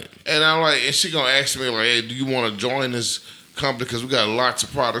 Right. And I'm like, and she gonna ask me like, hey, do you want to join this company? Because we got lots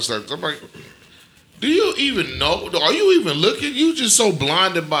of products. Like, I'm like, do you even know? Are you even looking? You just so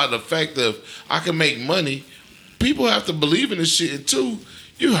blinded by the fact that I can make money. People have to believe in this shit. And two,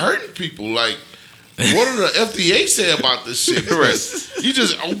 you hurting people. Like, what do the FDA say about this shit? You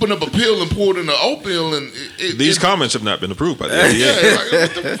just open up a pill and pour it in the oatmeal, and these comments have not been approved by the FDA. Yeah, like,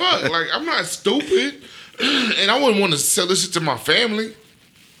 what the fuck? Like, I'm not stupid, and I wouldn't want to sell this shit to my family.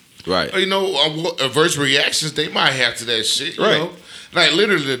 Right. You know, adverse reactions they might have to that shit. You Right. know? Like,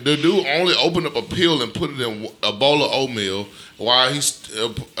 literally, the dude only opened up a pill and put it in a bowl of oatmeal while he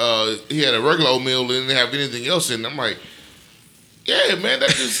had a regular oatmeal and didn't have anything else in it. I'm like, yeah, man, that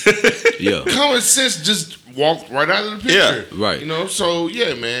just common sense just walked right out of the picture. Yeah, right. You know, so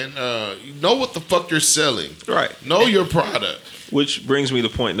yeah, man, you know what the fuck you're selling. Right. Know your product. Which brings me to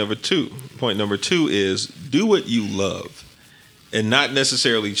point number 2. Point number 2 is do what you love and not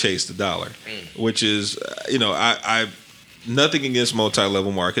necessarily chase the dollar, which is, you know, I nothing against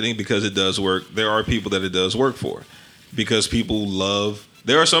multi-level marketing because it does work. There are people that it does work for because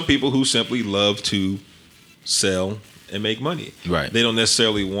there are some people who simply love to sell and make money. Right. They don't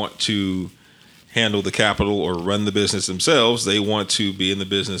necessarily want to handle the capital or run the business themselves. They want to be in the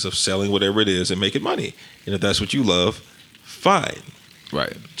business of selling whatever it is and making money. And if that's what you love, fine.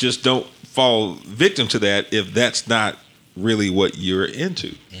 Right. Just don't fall victim to that if that's not really what you're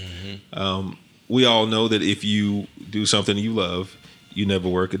into. We all know that if you do something you love, you never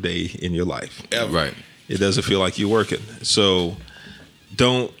work a day in your life. Ever. Right. It doesn't feel like you're working. So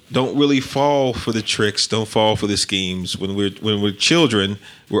don't really fall for the tricks. Don't fall for the schemes. When we're children,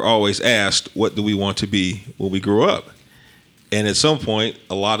 we're always asked, what do we want to be when we grow up? And at some point,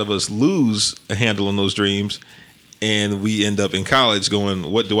 a lot of us lose a handle on those dreams, and we end up in college going,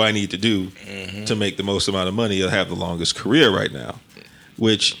 what do I need to do to make the most amount of money or have the longest career right now?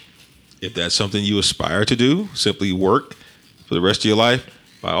 Which, if that's something you aspire to do, simply work for the rest of your life,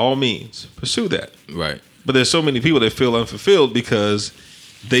 by all means, pursue that. Right. But there's so many people that feel unfulfilled because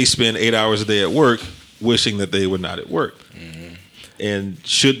they spend 8 hours a day at work wishing that they were not at work and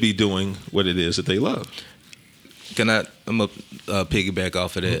should be doing what it is that they love. I'm going to piggyback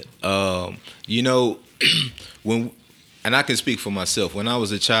off of that. You know, and I can speak for myself. When I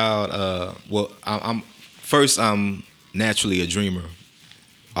was a child, I'm naturally a dreamer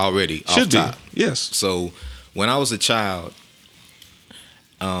already. Should off be. top. Yes. So when I was a child,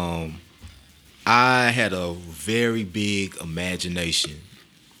 I had a very big imagination.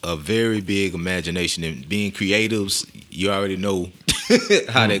 And being creatives, you already know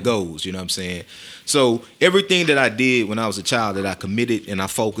how that goes. You know what I'm saying? So everything that I did when I was a child that I committed and I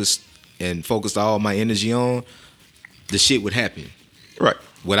focused all my energy on, the shit would happen. Right.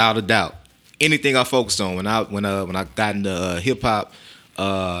 Without a doubt. Anything I focused on when I got into hip hop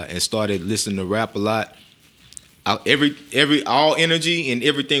and started listening to rap a lot, all energy and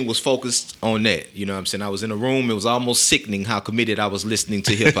everything was focused on that. You know what I'm saying? I was in a room, it was almost sickening how committed I was listening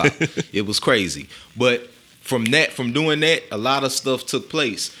to hip hop. It was crazy. But from doing that, a lot of stuff took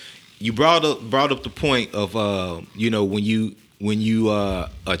place. You brought up the point of when you are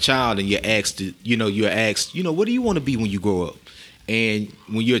a child and you're asked, what do you want to be when you grow up? And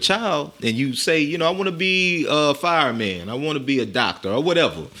when you're a child and you say, I want to be a fireman, I want to be a doctor or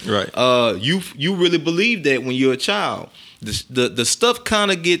whatever. Right. You really believe that when you're a child. The stuff kind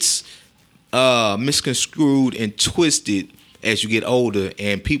of gets misconstrued and twisted as you get older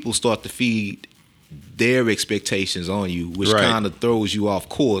and people start to feed their expectations on you, which Right. kind of throws you off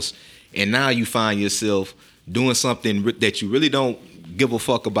course. And now you find yourself doing something that you really don't give a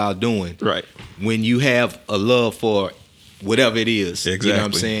fuck about doing. Right. When you have a love for whatever it is. Exactly. You know what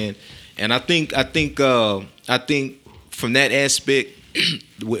I'm saying? And I think from that aspect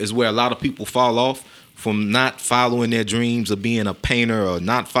is where a lot of people fall off, from not following their dreams of being a painter, or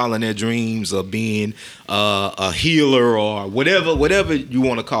not following their dreams of being a healer, or whatever you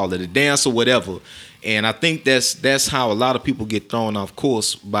want to call it, a dancer, whatever. And I think that's how a lot of people get thrown off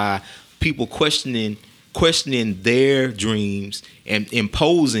course, by people questioning their dreams and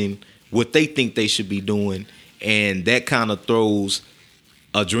imposing what they think they should be doing, and that kind of throws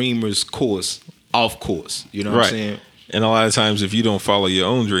a dreamer's course off course. You know what I'm saying? And a lot of times, if you don't follow your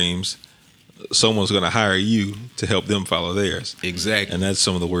own dreams, someone's going to hire you to help them follow theirs. Exactly. And that's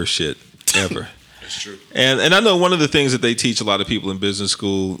some of the worst shit ever. That's true. And I know one of the things that they teach a lot of people in business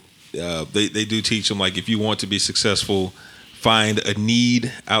school, they do teach them, like, if you want to be successful, find a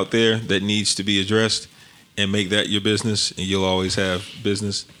need out there that needs to be addressed and make that your business, and you'll always have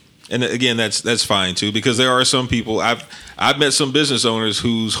business. And again, that's fine too, because there are some people, I've met some business owners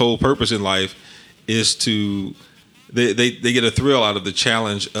whose whole purpose in life is to they get a thrill out of the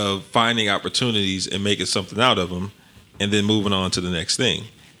challenge of finding opportunities and making something out of them, and then moving on to the next thing.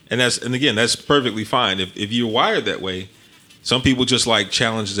 And again, that's perfectly fine if you're wired that way. Some people just like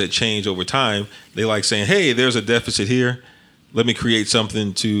challenges that change over time. They like saying, hey, there's a deficit here. Let me create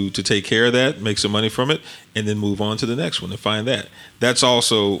something to take care of that, make some money from it, and then move on to the next one and find that. That's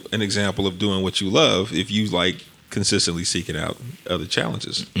also an example of doing what you love, if you like consistently seeking out other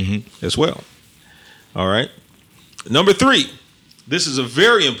challenges as well. All right. Number 3. This is a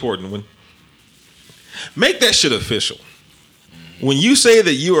very important one. Make that shit official. When you say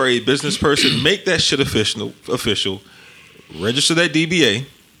that you are a business person, make that shit official. Register that DBA,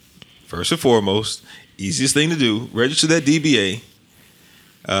 first and foremost. Easiest thing to do, register that DBA.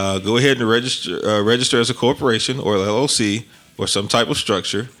 Go ahead and register as a corporation or LLC or some type of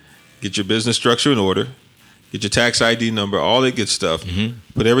structure. Get your business structure in order. Get your tax ID number, all that good stuff.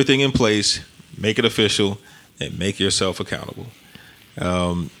 Put everything in place, make it official, and make yourself accountable.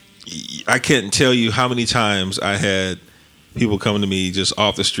 I can't tell you how many times I had people coming to me just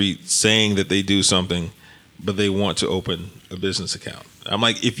off the street saying that they do something, but they want to open a business account. I'm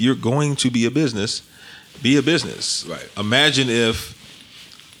like, if you're going to be a business, be a business. Right. Imagine if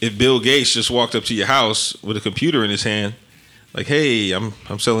Bill Gates just walked up to your house with a computer in his hand, like, hey,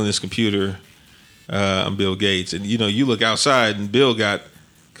 I'm selling this computer. I'm Bill Gates. And, you look outside and Bill got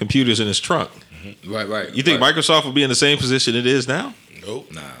computers in his trunk. Right. You think Microsoft will be in the same position it is now? Nope.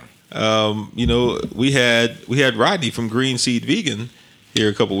 Nah. We had Rodney from Green Seed Vegan here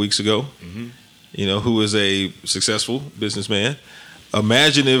a couple weeks ago, who is a successful businessman.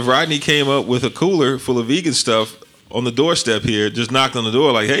 Imagine if Rodney came up with a cooler full of vegan stuff on the doorstep here, just knocked on the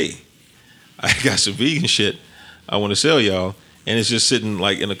door like, hey, I got some vegan shit I want to sell y'all. And it's just sitting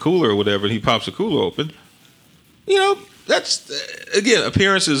like in a cooler or whatever, and he pops the cooler open. That's, again,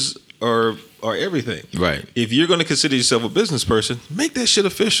 appearances are everything. Right. If you're going to consider yourself a business person, make that shit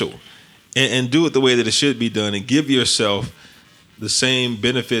official and do it the way that it should be done, and give yourself the same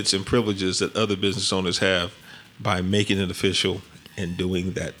benefits and privileges that other business owners have by making it official and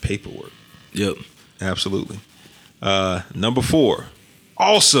doing that paperwork. Yep. Absolutely. Number 4,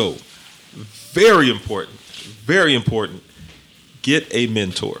 also very important, get a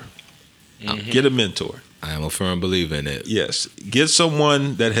mentor. Get a mentor. I am a firm believer in it. Yes. Get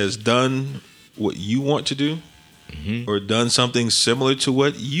someone that has done what you want to do, or done something similar to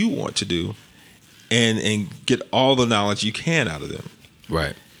what you want to do, and get all the knowledge you can out of them.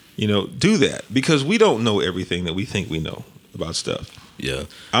 Right. Do that, because we don't know everything that we think we know about stuff. Yeah.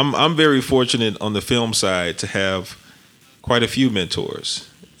 I'm very fortunate on the film side to have quite a few mentors.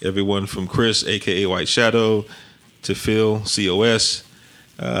 Everyone from Chris, aka White Shadow, to Phil, COS,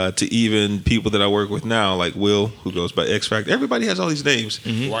 to even people that I work with now, like Will, who goes by X Factor. Everybody has all these names.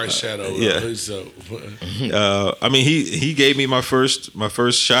 White Shadow. Yeah. He gave me my first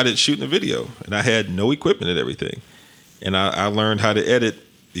shot at shooting a video, and I had no equipment and everything. And I learned how to edit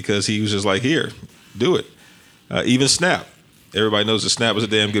because he was just like, here, do it. Even Snap. Everybody knows that Snap was a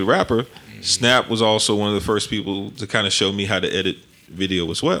damn good rapper. Snap was also one of the first people to kind of show me how to edit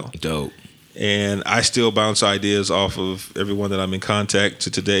video as well. Dope. And I still bounce ideas off of everyone that I'm in contact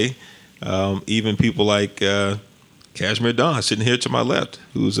to today. Even people like Cashmere Don sitting here to my left,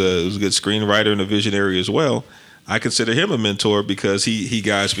 who's a good screenwriter and a visionary as well. I consider him a mentor because he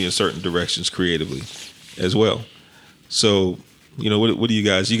guides me in certain directions creatively as well. So, what do you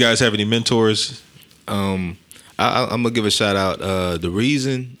guys have any mentors? I I'm gonna give a shout out. The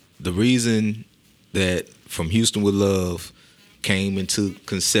reason that From Houston with Love came into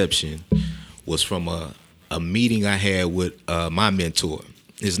conception was from a meeting I had with my mentor.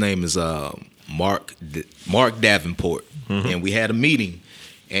 His name is Mark Davenport, and we had a meeting,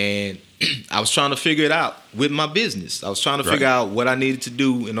 and I was trying to figure it out with my business. I was trying to figure out what I needed to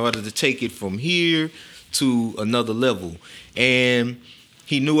do in order to take it from here to another level, and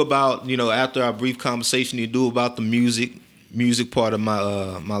he knew about, after our brief conversation, he knew about the music part of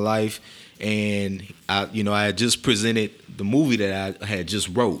my life, and I had just presented the movie that I had just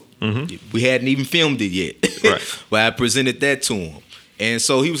wrote. We hadn't even filmed it yet, but I presented that to him, and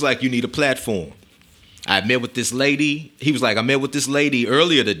so he was like, "You need a platform." I met with this lady. He was like, "I met with this lady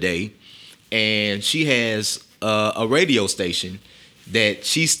earlier today, and she has a radio station that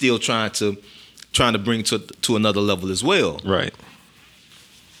she's still trying to bring to another level as well." Right.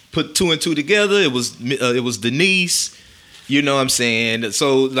 Put two and two together. It was Denise. You know what I'm saying?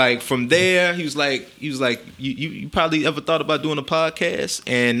 So like from there, he was like, you probably ever thought about doing a podcast?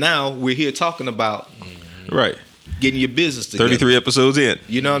 And now we're here talking about getting your business together. 33 episodes in.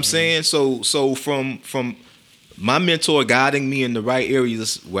 You know what I'm saying? So from my mentor guiding me in the right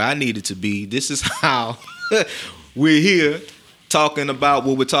areas where I needed to be, this is how we're here talking about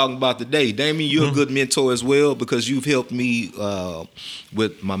what we're talking about today. Damien, you're a good mentor as well, because you've helped me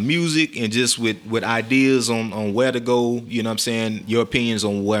with my music and just with ideas on where to go, you know what I'm saying, your opinions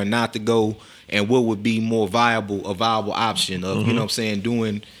on where not to go and what would be a viable option of, you know what I'm saying,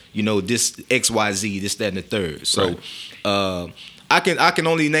 doing, this XYZ, this, that, and the third. So I can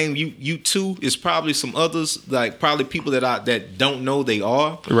only name you two. It's probably some others, like probably people that don't know they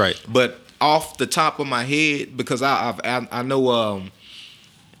are. Right. But off the top of my head, because I know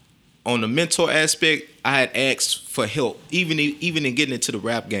on the mentor aspect, I had asked for help, even in getting into the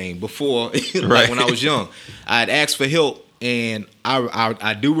rap game before, like when I was young. I had asked for help, and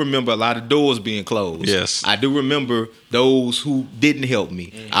I do remember a lot of doors being closed. Yes. I do remember those who didn't help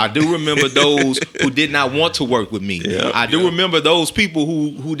me. I do remember those who did not want to work with me. I do remember those people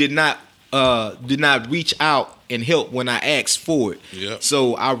who did not reach out and help when I asked for it. Yep.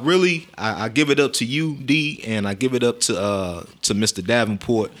 So I give it up to you, D, and I give it up to Mr.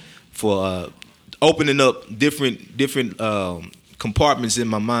 Davenport for opening up different compartments in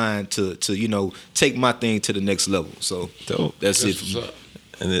my mind to take my thing to the next level. So that's it.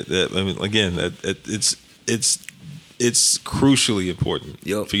 And it's crucially important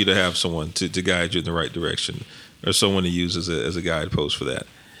for you to have someone to guide you in the right direction, or someone to use as a guidepost for that.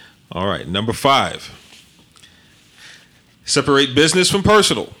 All right, number 5. Separate business from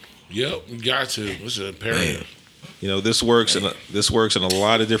personal. Yep, you got to. It's imperative. This works in a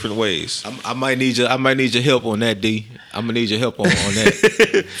lot of different ways. I might need your help on that, D. I'm gonna need your help on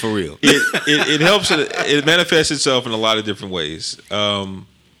that for real. It helps. It manifests itself in a lot of different ways. One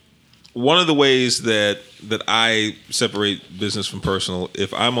of the ways that I separate business from personal,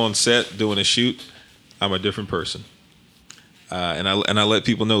 if I'm on set doing a shoot, I'm a different person. And I let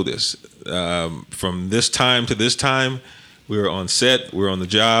people know this. From this time to this time, we're on set, we're on the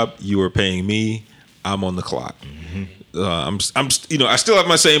job. You are paying me. I'm on the clock. I'm I still have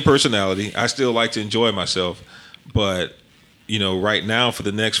my same personality. I still like to enjoy myself, but right now for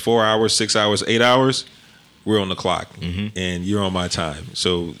the next 4 hours, 6 hours, 8 hours, we're on the clock, and you're on my time.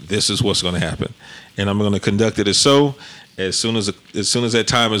 So this is what's going to happen, and I'm going to conduct it as so. As soon as that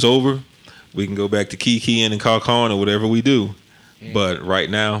time is over, we can go back to keying and calling or whatever we do. But right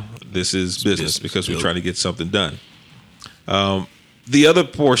now, this is business because we're trying to get something done. The other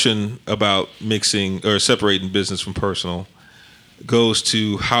portion about mixing or separating business from personal goes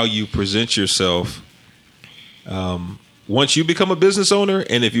to how you present yourself. Once you become a business owner,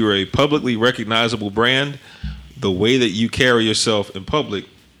 and if you're a publicly recognizable brand, the way that you carry yourself in public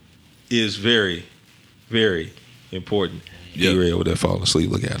is very, very important. Yeah. You're able to fall asleep.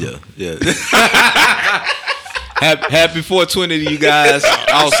 Look at him. Yeah. Happy 420 to you guys.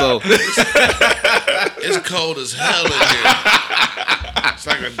 Also, it's cold as hell in here. It's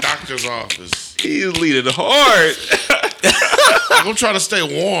like a doctor's office. He's leading hard. I'm trying to stay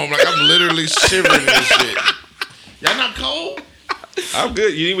warm. Like I'm literally shivering and shit. Y'all not cold? I'm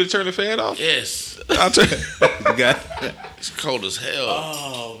good. You need me to turn the fan off? Yes. I'll turn. It's cold as hell.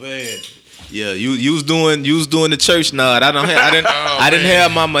 Oh man. Yeah, you was doing the church nod. I didn't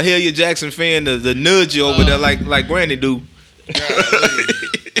have my Mahalia Jackson fan to nudge you over there like Granny do.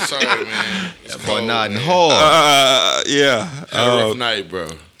 Sorry, man. It's cold, nodding man. hard. Yeah. Had a rough night, bro.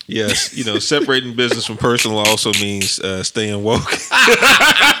 Yes, separating business from personal also means staying woke.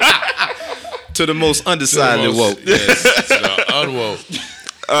 To the most undecided woke. Yes, unwoke.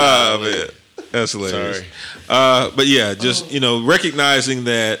 Oh man. That's hilarious. Sorry. But yeah, just recognizing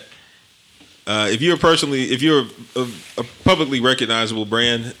that if you're a publicly recognizable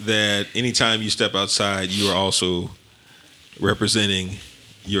brand, that anytime you step outside, you are also representing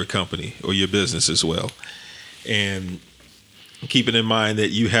your company or your business as well, and keeping in mind that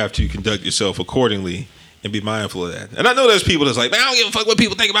you have to conduct yourself accordingly and be mindful of that. And I know there's people that's like, man, I don't give a fuck what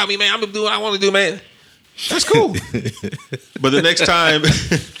people think about me, man. I'm gonna do what I want to do, man. That's cool. But the next time,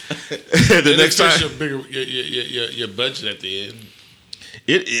 your budget at the end.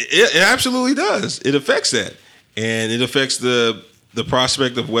 It absolutely does. It affects that, and it affects the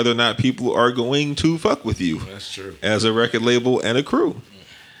prospect of whether or not people are going to fuck with you. That's true. As a record label and a crew.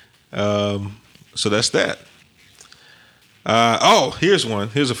 So that's that. Here's one.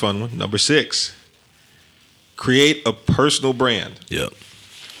 Here's a fun one. Number 6. Create a personal brand. Yep.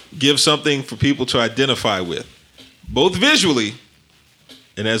 Give something for people to identify with, both visually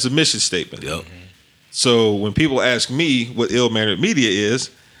and as a mission statement. Yep. So when people ask me what Ill Mannered Media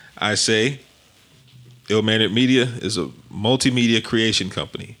is, I say Ill Mannered Media is a multimedia creation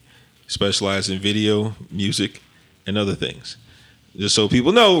company, specialized in video, music, and other things. Just so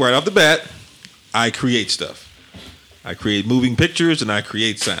people know right off the bat, I create stuff. I create moving pictures and I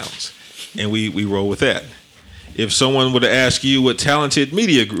create sounds, and we roll with that. If someone were to ask you what Talented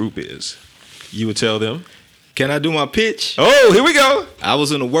Media Group is, you would tell them. Can I do my pitch? Oh, here we go. I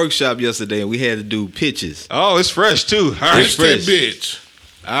was in a workshop yesterday and we had to do pitches. Oh, it's fresh too. All right. It's that bitch.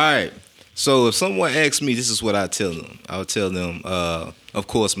 All right. So if someone asks me, this is what I tell them. I would tell them, of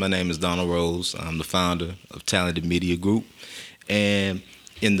course, my name is Donald Rose. I'm the founder of Talented Media Group. And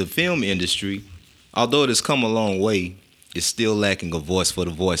in the film industry, although it has come a long way, it's still lacking a voice for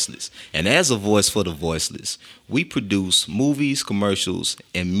the voiceless. And as a voice for the voiceless, we produce movies, commercials,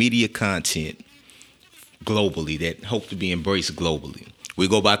 and media content globally that hope to be embraced globally. We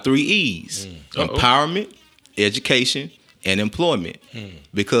go by 3 E's: empowerment, education, and employment.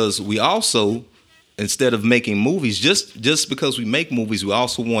 Because we also, instead of making movies, just because we make movies, we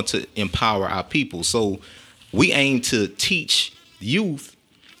also want to empower our people. So we aim to teach youth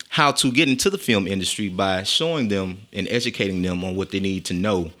how to get into the film industry by showing them and educating them on what they need to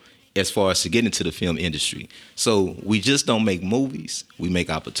know as far as to get into the film industry. So we just don't make movies, we make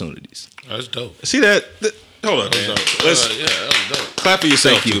opportunities. That's dope. See that? Hold on, man. Let's that was dope. clap for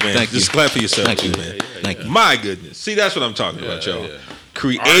yourself, Thank you, man. thank you. Just clap for yourself, Thank you, man. Thank you. My goodness. See, that's what I'm talking about, y'all. yeah.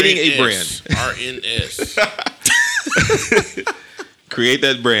 Creating a brand. RNS. Create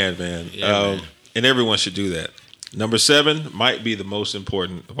that brand, man. Yeah, man. And everyone should do that. Number 7 might be the most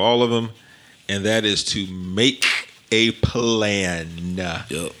important of all of them, and that is to make a plan.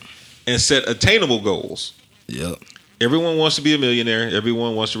 Yep. And set attainable goals. Yep. Everyone wants to be a millionaire.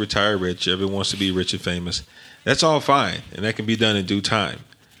 Everyone wants to retire rich. Everyone wants to be rich and famous. That's all fine, and that can be done in due time.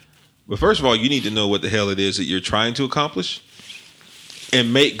 But first of all, you need to know what the hell it is that you're trying to accomplish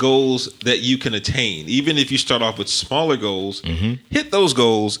and make goals that you can attain. Even if you start off with smaller goals, hit those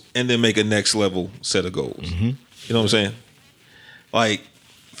goals and then make a next level set of goals. You know what I'm saying? Like,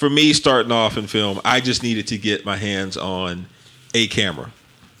 for me, starting off in film, I just needed to get my hands on a camera.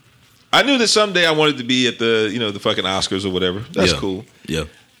 I knew that someday I wanted to be at the fucking Oscars or whatever. That's cool. Yeah.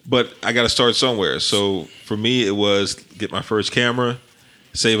 But I got to start somewhere. So for me, it was get my first camera,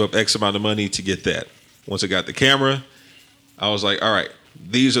 save up X amount of money to get that. Once I got the camera, I was like, all right,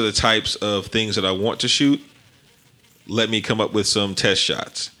 these are the types of things that I want to shoot. Let me come up with some test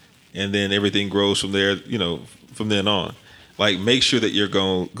shots. And then everything grows from there, from then on. Like, make sure that your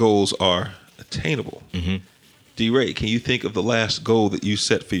goals are attainable. D-Ray, can you think of the last goal that you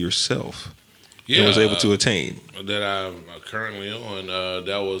set for yourself and was able to attain? That I'm currently on,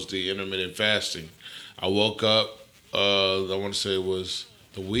 that was the intermittent fasting. I woke up, I want to say it was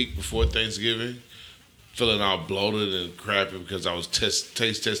the week before Thanksgiving, feeling all bloated and crappy because I was taste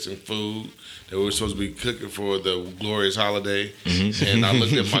testing food that we were supposed to be cooking for the glorious holiday. And I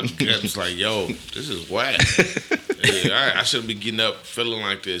looked at my gut, was like, yo, this is whack. I shouldn't be getting up feeling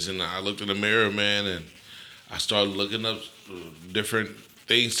like this. And I looked in the mirror, man, and I started looking up different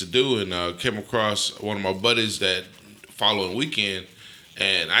things to do, and came across one of my buddies that following weekend,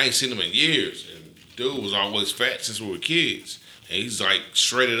 and I ain't seen him in years. And dude was always fat since we were kids, and he's like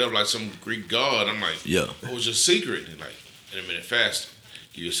shredded up like some Greek god. I'm like, what was your secret? And like, intermittent fasting.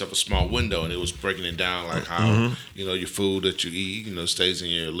 Give yourself a small window, and it was breaking it down like how your food that you eat stays in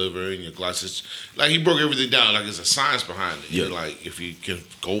your liver and your glycogen. Like, he broke everything down like there's a science behind it. Yeah. Like, if you can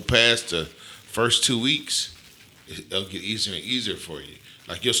go past the first 2 weeks, it'll get easier and easier for you.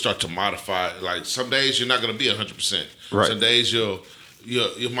 Like, you'll start to modify. Like, some days you're not going to be 100%. Right. Some days you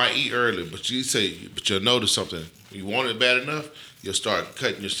might eat early, but you'll notice something. You want it bad enough, you'll start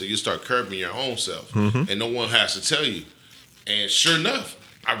cutting yourself. You start curbing your own self, and no one has to tell you. And sure enough,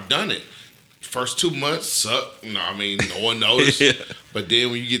 I've done it. First 2 months suck. No one noticed. But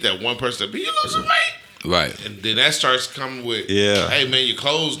then when you get that one person that be, you losing weight. Right. And then that starts coming with, Yeah. hey, man, your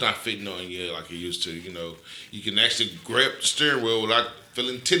clothes not fitting on you like you used to. You know, you can actually grab the steering wheel without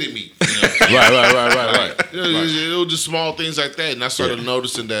feeling titty meat. You know? Right. You know, it was just small things like that. And I started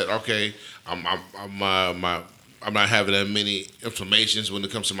noticing that, okay, I'm not having that many inflammations when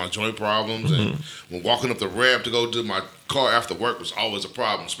it comes to my joint problems. And when walking up the ramp to go to my car after work was always a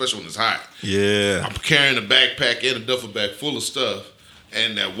problem, especially when it's hot. Yeah. I'm carrying a backpack and a duffel bag full of stuff,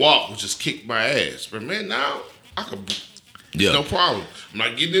 and that walk would just kick my ass. But man, now I could, no problem. I'm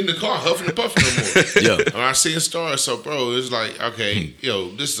not getting in the car huffing and puffing no more. I'm not seeing stars. So, bro, it's like, okay,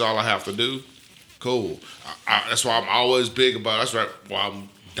 this is all I have to do. Cool. That's why I'm always big about. That's why I'm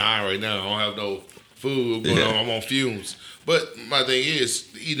dying right now. I don't have no food going on. I'm on fumes. But my thing is,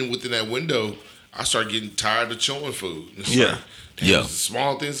 eating within that window, I start getting tired of chewing food. It's like,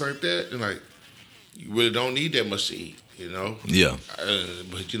 small things like that, and like, you really don't need that much to eat, you know? Yeah.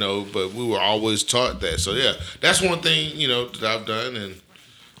 But we were always taught that. So, yeah, that's one thing, that I've done,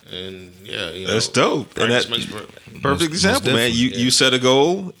 and that's dope. And that perfect example, man. You set a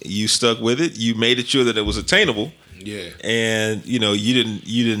goal, you stuck with it, you made it sure that it was attainable. Yeah. And you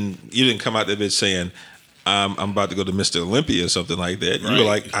didn't come out of it saying, I'm about to go to Mr. Olympia or something like that. You were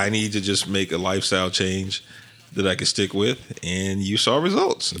like, I need to just make a lifestyle change that I can stick with, and you saw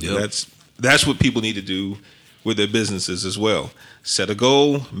results. Yep. That's what people need to do with their businesses as well. Set a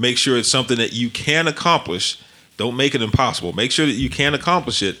goal, make sure it's something that you can accomplish. Don't make it impossible. Make sure that you can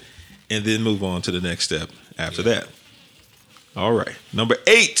accomplish it, and then move on to the next step after that. All right. Number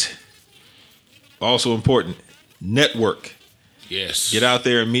 8, also important, network. Yes. Get out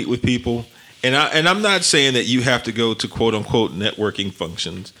there and meet with people. And I'm not saying that you have to go to quote unquote networking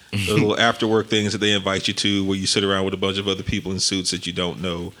functions, those little after work things that they invite you to, where you sit around with a bunch of other people in suits that you don't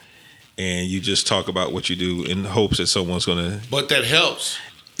know, and you just talk about what you do in hopes that someone's going to. But that helps.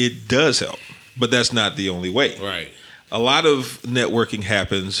 It does help, but that's not the only way. Right. A lot of networking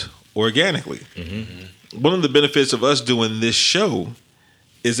happens organically. One of the benefits of us doing this show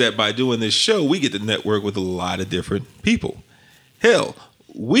is that by doing this show, we get to network with a lot of different people. Hell,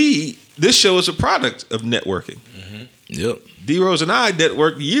 this show is a product of networking. Yep. D-Rose and I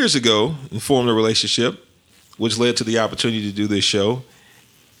networked years ago and formed a relationship, which led to the opportunity to do this show,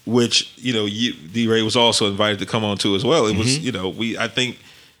 which, D-Ray was also invited to come on to as well. It was, I think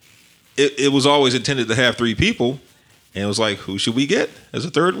it was always intended to have 3 people, and it was like, who should we get as a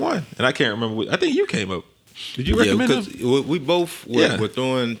third one? And I can't remember. I think you came up. Did you recommend him? We both were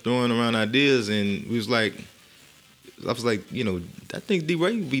throwing around ideas, and we was like, I was like, I think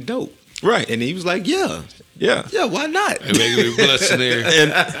D-Ray would be dope. Right. And he was like, yeah, why not? And making me blush in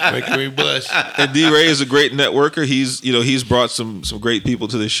there. Making me blush. And D-Ray is a great networker. He's brought some great people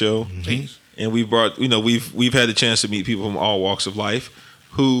to this show. And we've brought, we've had the chance to meet people from all walks of life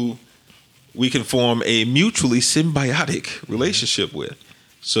who we can form a mutually symbiotic relationship with.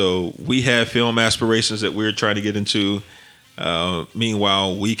 So we have film aspirations that we're trying to get into.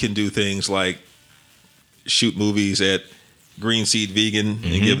 Meanwhile, we can do things like shoot movies at Green Seed Vegan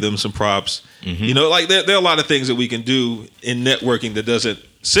and give them some props. There are a lot of things that we can do in networking that doesn't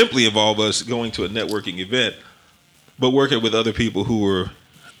simply involve us going to a networking event, but working with other people who are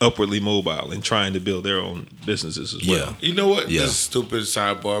upwardly mobile and trying to build their own businesses as well. You know what? This is a stupid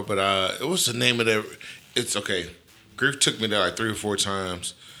sidebar, but what's the name of that? It's okay. Griff took me there like 3 or 4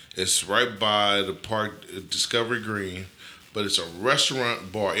 times. It's right by the park, Discovery Green, but it's a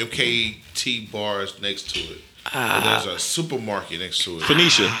restaurant bar. MKT bar is next to it. There's a supermarket next to it.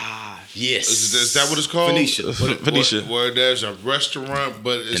 Phoenicia. Yes. Is that what it's called? Phoenicia. Where there's a restaurant,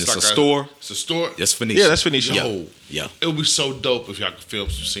 but it's like a store. It's a store. That's Phoenicia. Yeah, that's Phoenicia. Yeah. It would be so dope if y'all could film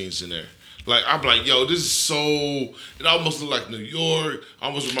some scenes in there. Like, I'm like, yo, this is so. It almost look like New York.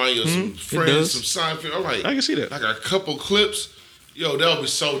 Almost remind you of some Friends, some Seinfeld. I'm like, I can see that. Like a couple clips. Yo, that would be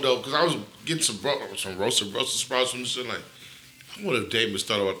so dope. Because I was getting some roasted sprouts from this shit. Like, I wonder if Davis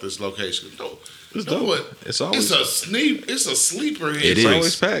thought about this location. No, it's dope. What? It's always it's a sleeper here. It's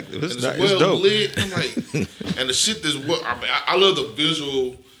always packed. It's well dope. lit. I'm like, and the shit that's what I love the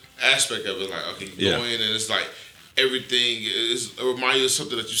visual aspect of it. Like, okay, you go in and it's like everything is it reminds you of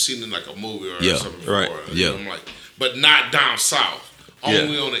something that you've seen in like a movie or something before. Right. I'm like, but not down south.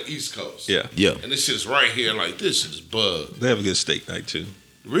 Only on the East Coast. Yeah. And this shit's right here. Like, this shit is bug. They have a good steak night too.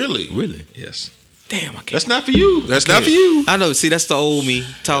 Really? Yes. Damn, I can't. That's not for you. That's not for you. I know. See, that's the old me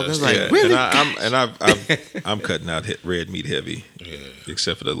talking. I was like, really? And I'm cutting out red meat heavy. Yeah.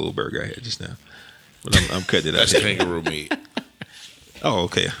 Except for that little burger I had just now. But I'm cutting it out. That's kangaroo meat. Oh,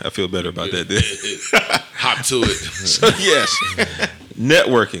 okay. I feel better about that then. Hop to it. So, yes.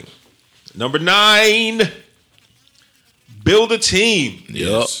 Networking. Number 9. Build a team.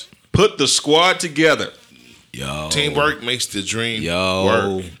 Yes. Put the squad together. Yo. Teamwork makes the dream Yo.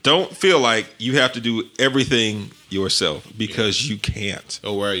 work. Don't feel like you have to do everything yourself because you can't.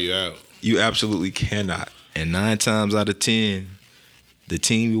 Don't wear you out. You absolutely cannot. And 9 times out of 10, the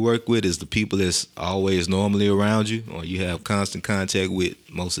team you work with is the people that's always normally around you or you have constant contact with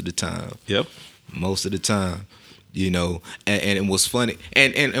most of the time. Yep. Most of the time. You know, and what's funny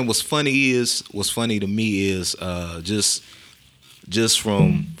what's funny to me is just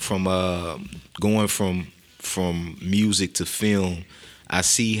from going from music to film, I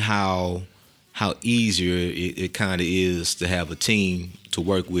see how easier it kind of is to have a team to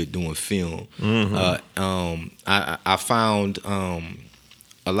work with doing film. I found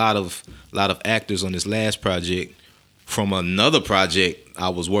a lot of actors on this last project from another project I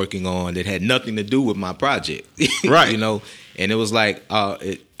was working on that had nothing to do with my project. Right. You know, and it was like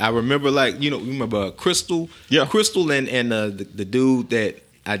I remember, like, you remember Crystal? Yeah. Crystal and the dude that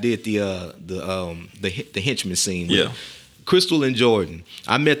I did the henchman scene with. Yeah. Crystal and Jordan.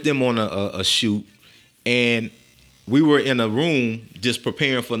 I met them on a shoot, and we were in a room just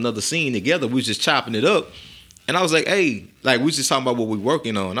preparing for another scene together. We was just chopping it up. And I was like, hey, like, we was just talking about what we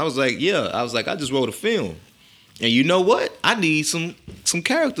working on. I was like, I just wrote a film. And you know what? I need some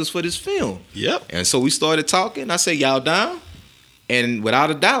characters for this film. Yep. And so we started talking. I said, y'all down? And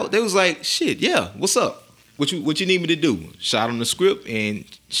without a doubt, they was like, shit, yeah, what's up? What you need me to do? Shot on the script, and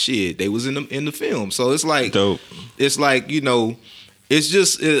shit, they was in the film. So it's like, dope. It's like, it's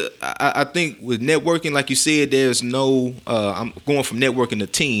just, I think with networking, like you said, there's no, I'm going from networking to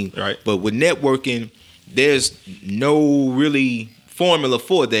team. Right. But with networking, there's no really formula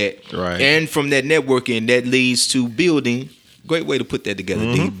for that. Right. And from that networking, that leads to building. Great way to put that together.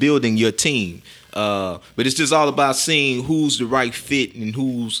 D, building your team. But it's just all about seeing who's the right fit and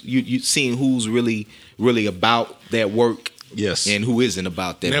who's you seeing who's really about that work. Yes. And who isn't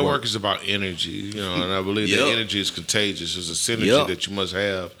about that Network work. is about energy, and I believe that energy is contagious. It's a synergy that you must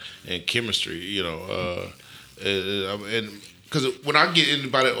have and chemistry, and because when I get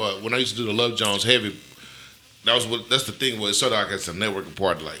anybody, when I used to do the Love Jones Heavy, that's the thing. It's sort of like it's a networking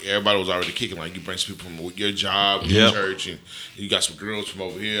party. Like everybody was already kicking. Like you bring some people from your job, your church, and you got some girls from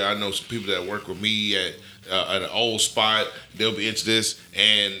over here. I know some people that work with me at an old spot. They'll be into this,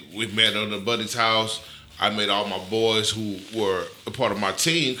 and we've met on the buddy's house. I met all my boys who were a part of my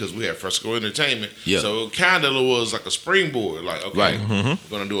team because we had Fresco Entertainment. Yeah. So it kind of was like a springboard. Like, okay, Right. we're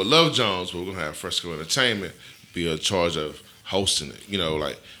going to do a Love Jones, but we're going to have Fresco Entertainment be in charge of hosting it.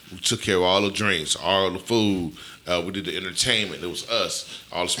 Like we took care of all the drinks, all the food. We did the entertainment. It was us.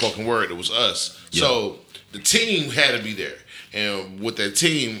 All the spoken word. It was us. Yeah. So the team had to be there. And with that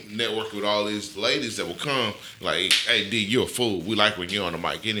team, networking with all these ladies that will come, like, hey, D, you're a fool. We like when you're on the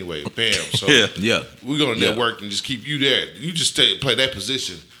mic anyway. Bam. So Yeah. we're going to network and just keep you there. You just play that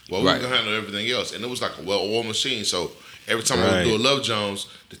position while Right. we're going to handle everything else. And it was like a well-oiled machine. So every time I would do a Love Jones,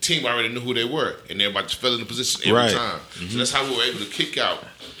 the team already knew who they were. And everybody just fell in the position every time. So that's how we were able to kick out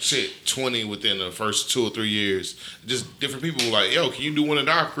 20 within the first 2 or 3 years. Just different people were like, yo, can you do one at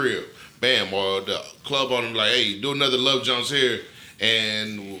our crib? Bam, or the club on them like, hey, do another Love Jones here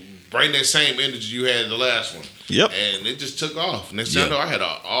and bring that same energy you had in the last one. Yep. And it just took off. Next thing I know, I had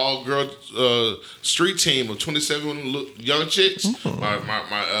an all-girl street team of 27 young chicks.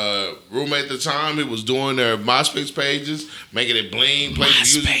 My roommate at the time, he was doing their MySpace pages, making it bling, play the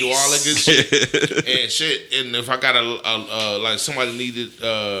music, do all that good shit. And shit. And if I got like somebody needed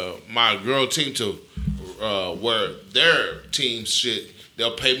my girl team to wear their team shit,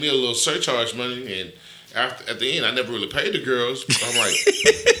 they'll pay me a little surcharge money, and at the end, I never really paid the girls. But I'm like,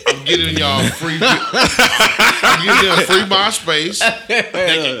 I'm getting y'all free. I'm giving them free MySpace. They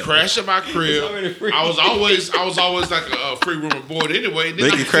can crash at my crib. I was always like a free room and board anyway. Then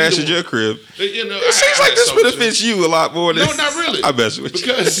They can crash at your crib. It Seems like this benefits you a lot more than. No, not really. I mess with you.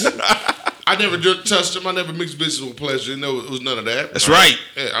 Because I never touched them. I never mixed business with pleasure. No, it was none of that. That's right.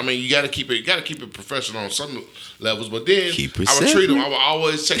 Yeah, I mean, you got to keep it professional on some levels. But then Keep it I would treat them. separate. I would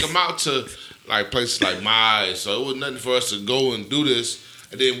always take them out to like places like my. So it was nothing for us to go and do this,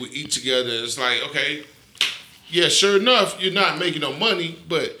 and then we eat together. It's like, okay, yeah, sure enough, you're not making no money,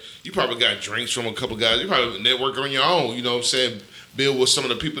 but you probably got drinks from a couple guys. You probably network on your own. You know what I'm saying? Build with some of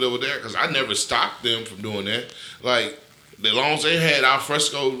the people that were there because I never stopped them from doing that. Like as long as they had our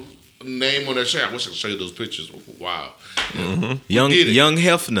Fresco name on their shirt. I wish I could show you those pictures. Wow. Young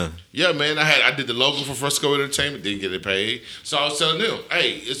Hefner. Yeah, man. I did the logo for Fresco Entertainment. Didn't get it paid. So I was telling them,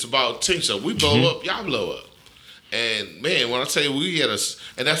 hey, it's about team. So we blow up, y'all blow up. And man, when I tell you we had us,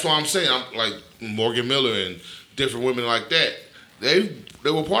 and that's why I'm saying I'm like Morgan Miller and different women like that. They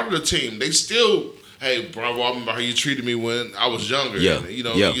were part of the team. They still, hey, bravo, I remember how you treated me when I was younger. Yeah. And, you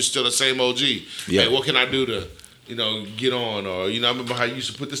know, Yeah. you're still the same OG. Yeah. Hey, what can I do to, get on? Or, I remember how you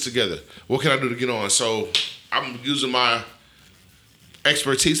used to put this together. What can I do to get on? So I'm using my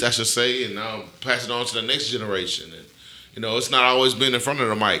expertise, I should say, and now pass it on to the next generation. And, it's not always been in front of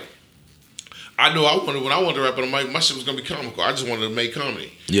the mic. I knew when I wanted to rap on the mic, my shit was gonna be comical. I just wanted to make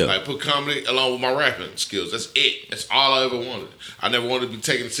comedy. Yeah. Like put comedy along with my rapping skills. That's it. That's all I ever wanted. I never wanted to be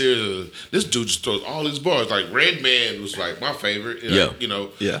taken serious. This dude just throws all these bars. Like Redman was like my favorite. Yeah.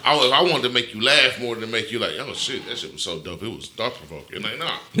 Yeah. I wanted to make you laugh more than make you like, oh shit, that shit was so dope. It was thought provoking. Like,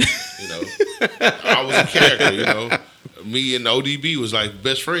 nah. I was a character, Me and ODB was like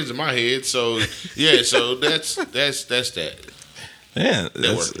best friends in my head. So yeah, so that's that. Man,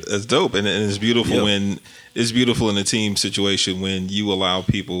 that's dope, and it's beautiful it's beautiful in a team situation when you allow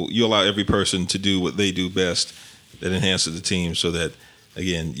every person to do what they do best that enhances the team, so that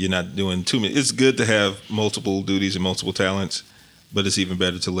again you're not doing too many. It's good to have multiple duties and multiple talents, but it's even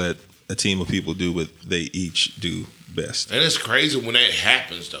better to let a team of people do what they each do best. And it's crazy when that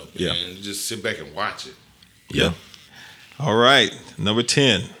happens, though. Man. Yeah, You just sit back and watch it. Yeah. All right, number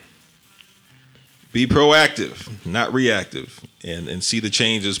 10. Be proactive, not reactive, and see the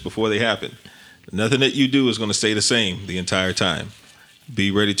changes before they happen. Nothing that you do is going to stay the same the entire time. Be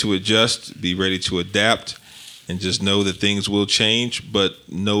ready to adjust, be ready to adapt, and just know that things will change, but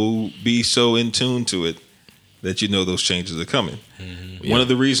be so in tune to it that you know those changes are coming. Mm-hmm. One of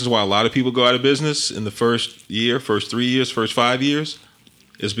the reasons why a lot of people go out of business in the first year, first 3 years, first 5 years,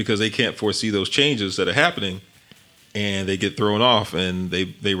 is because they can't foresee those changes that are happening, and they get thrown off, and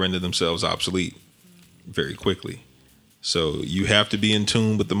they render themselves obsolete very quickly. So you have to be in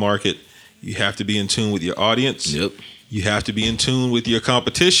tune with the market. You have to be in tune with your audience. Yep. You have to be in tune with your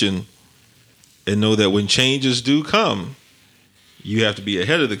competition and know that when changes do come, you have to be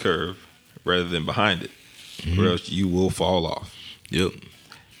ahead of the curve rather than behind it, or else you will fall off. Yep.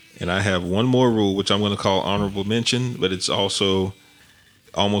 And I have one more rule, which I'm going to call honorable mention, but it's also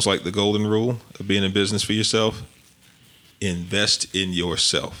almost like the golden rule of being in business for yourself. Invest in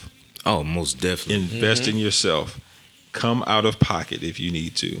yourself. Oh, most definitely. Invest in yourself. Come out of pocket if you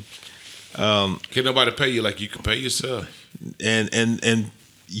need to. Can nobody pay you like you can pay yourself? And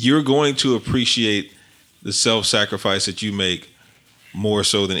you're going to appreciate the self-sacrifice that you make more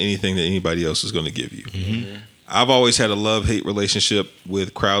so than anything that anybody else is going to give you. Mm-hmm. I've always had a love-hate relationship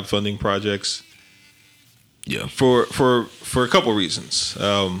with crowdfunding projects. Yeah. For a couple reasons.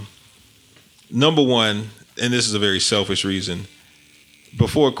 Number one, and this is a very selfish reason,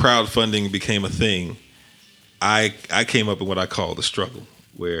 before crowdfunding became a thing, I came up in what I call the struggle,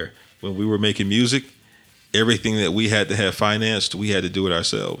 where when we were making music, everything that we had to have financed, we had to do it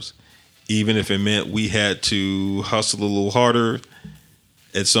ourselves. Even if it meant we had to hustle a little harder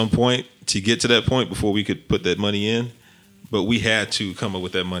at some point to get to that point before we could put that money in, but we had to come up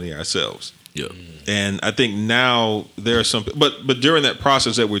with that money ourselves. Yeah. And I think now there are some, but during that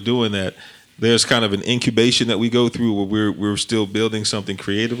process that we're doing that, there's kind of an incubation that we go through where we're still building something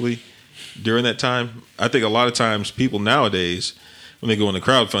creatively during that time. I think a lot of times people nowadays, when they go into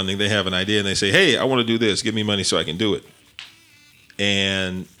crowdfunding, they have an idea and they say, hey, I want to do this. Give me money so I can do it.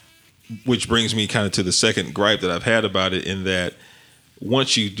 And which brings me kind of to the second gripe that I've had about it, in that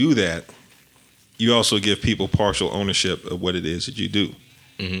once you do that, you also give people partial ownership of what it is that you do.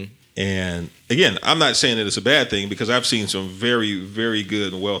 Mm-hmm. And again, I'm not saying that it's a bad thing, because I've seen some very, very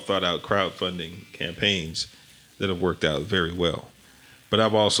good and well thought out crowdfunding campaigns that have worked out very well. But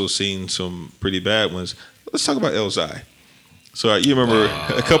I've also seen some pretty bad ones. Let's talk about Elzai. So you remember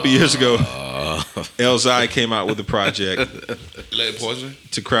a couple years ago, Elzai came out with a project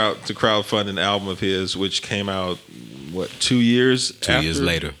to crowdfund an album of his, which came out 2 years? 2 years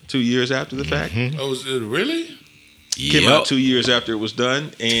later. 2 years after the fact. Oh, was it really? Came out 2 years after it was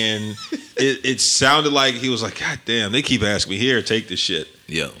done, and it sounded like he was like, God damn, they keep asking me, here, take this shit.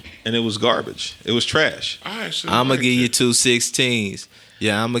 Yeah. And it was garbage. It was trash. I'm going to give you 2 16s.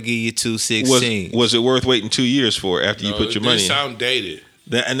 Yeah, I'm going to give you 2 16s. Was it worth waiting 2 years for after you put your money in? It sound dated.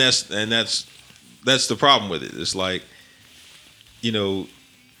 That's the problem with it. It's like,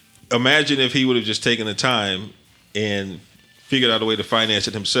 imagine if he would have just taken the time and figured out a way to finance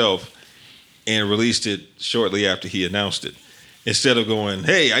it himself and released it shortly after he announced it, instead of going,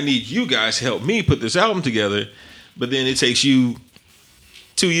 hey, I need you guys to help me put this album together, but then it takes you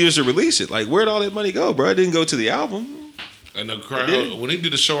 2 years to release it. Like, where'd all that money go, bro? It didn't go to the album. And the crowd, when he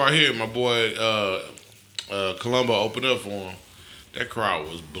did the show out here, my boy Columbo opened up for him. that crowd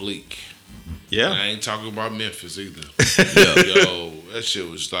was bleak. Yeah. And I ain't talking about Memphis either. Yeah. Yo, that shit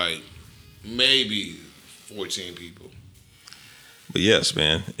was like maybe 14 people. But yes,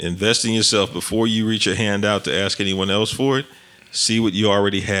 man, invest in yourself before you reach your hand out to ask anyone else for it. See what you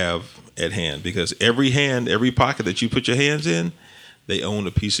already have at hand, because every pocket that you put your hands in, they own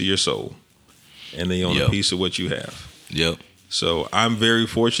a piece of your soul, and they own Yep. a piece of what you have. Yep. So I'm very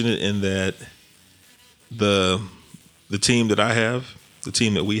fortunate in that the team that I have, the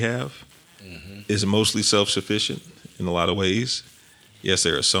team that we have, is mostly self-sufficient in a lot of ways. Yes,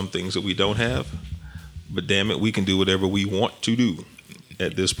 there are some things that we don't have, but damn it, we can do whatever we want to do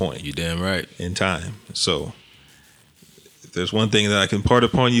at this point You damn right. in time. So if there's one thing that I can impart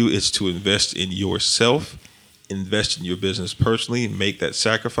upon you, it's to invest in yourself, invest in your business personally, make that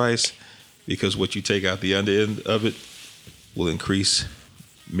sacrifice, because what you take out the other end of it will increase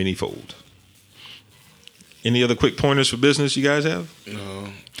manyfold. Any other quick pointers for business you guys have?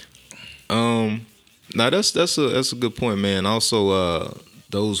 No. Now that's a good point, man. Also,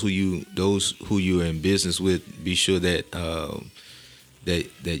 those who you're in business with, be sure that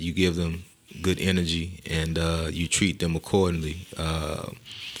that you give them good energy and you treat them accordingly,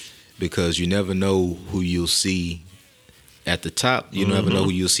 because you never know who you'll see at the top. You never know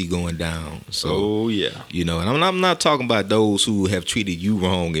who you'll see going down. So, Oh yeah. you know, and I'm not talking about those who have treated you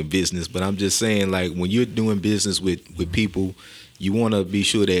wrong in business, but I'm just saying, like, when you're doing business with people, you want to be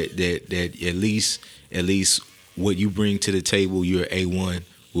sure that at least what you bring to the table, you're A1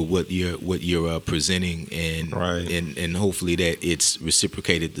 with what you're presenting, and Right. and hopefully that it's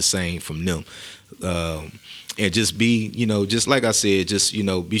reciprocated the same from them. And just be, just like I said, just,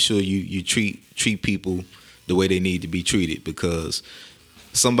 be sure you treat people the way they need to be treated, because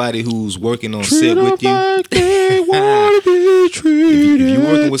somebody who's working on set with you, if you're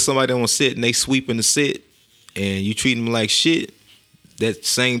working with somebody on set and they sweeping the set and you treat them like shit, that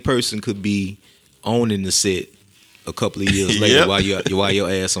same person could be owning the set a couple of years later Yep. while your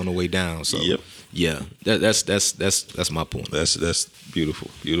ass on the way down. So Yep. yeah, that's my point. That's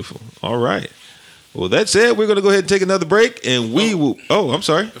beautiful. Beautiful. All right. Well, that said, we're going to go ahead and take another break, and we will. Oh, I'm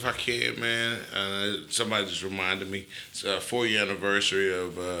sorry. If I can, man, somebody just reminded me. It's a 4-year anniversary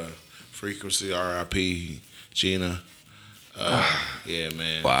of Frequency, R.I.P. Gina. Yeah,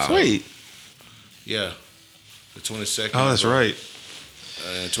 man. Wow. Sweet. Yeah. The 22nd. Oh, that's right.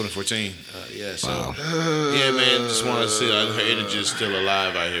 2014. Yeah, so. Yeah, man, just want to see her energy is still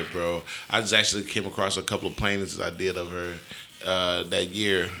alive out here, bro. I just actually came across a couple of paintings I did of her that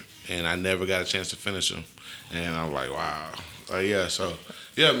year, and I never got a chance to finish them. And I'm like, wow. Yeah, so,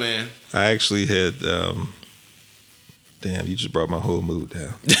 yeah, man. I actually had. Damn, you just brought my whole mood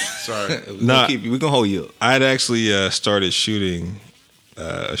down. Sorry. We're gonna hold you up. I had actually started shooting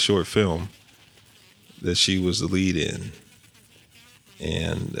a short film that she was the lead in,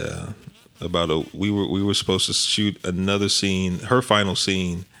 and we were supposed to shoot another scene, her final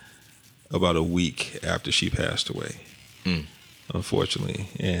scene, about a week after she passed away, unfortunately.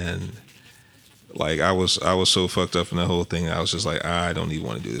 And like I was so fucked up in the whole thing. I was just like, I don't even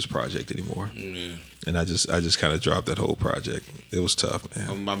want to do this project anymore. Yeah. And I just kind of dropped that whole project. It was tough,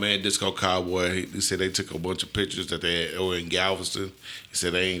 man. My man Disco Cowboy, he said they took a bunch of pictures that they were in Galveston. He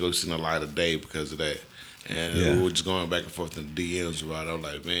said they ain't gonna see the light of day because of that. And we were just going back and forth in the DMs about it. I'm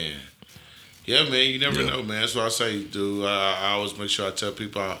like, man, yeah, man, you never know, man. That's what I say, dude. I always make sure I tell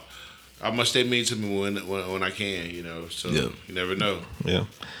people how much they mean to me when I can, So you never know. Yeah.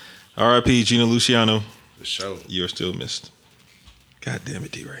 R.I.P. Gina Luciano. For sure. You're still missed. God damn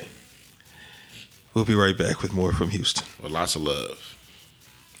it, D-Ray. We'll be right back with more from Houston. With lots of love.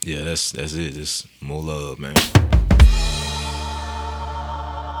 Yeah, that's it. Just more love, man.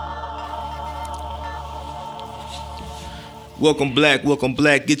 Welcome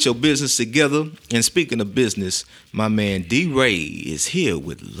black. Get your business together. And speaking of business, my man D-Ray is here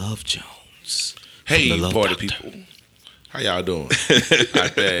with Love Jones. Hey, From the Love party Doctor. people. How y'all doing?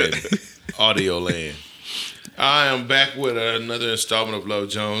 iPad, Audio Land. I am back with another installment of Love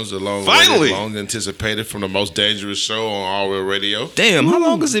Jones, Finally! long anticipated from the most dangerous show on All Real Radio. Damn, how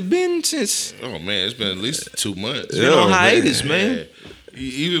long has it been since? Oh man, it's been at least 2 months. It's been on hiatus, man.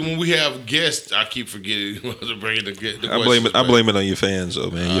 Even when we have guests, I keep forgetting to bring the I blame it on your fans, though,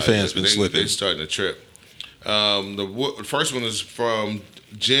 man. Your fans been slipping. They're starting to trip. The first one is from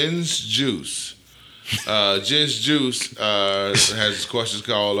Jen's Juice. Jen's Juice has questions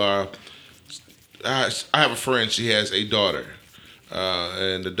called I have a friend, she has a daughter,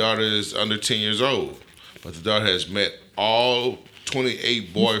 and the daughter is under 10 years old, but the daughter has met all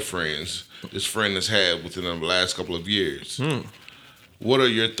 28 boyfriends this friend has had within the last couple of years. What are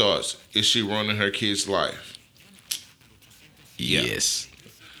your thoughts? Is she running her kid's life? Yes.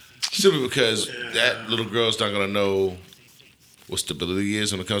 Simply because that little girl's not gonna know what stability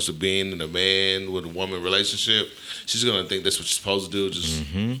is when it comes to being in a man with a woman relationship. She's gonna think that's what you're supposed to do, just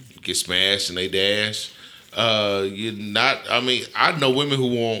get smashed and they dash. You're not. I mean, I know women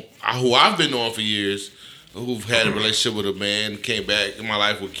who I've been on for years, who've had a relationship with a man, came back in my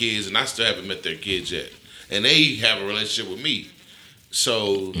life with kids, and I still haven't met their kids yet, and they have a relationship with me.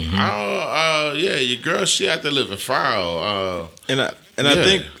 So, yeah, your girl, she out there living foul.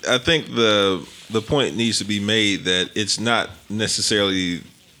 I think the point needs to be made that it's not necessarily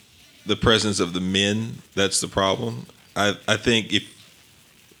the presence of the men that's the problem. I think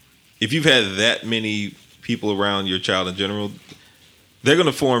if you've had that many people around your child in general, they're going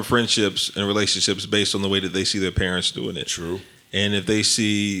to form friendships and relationships based on the way that they see their parents doing it. True. And if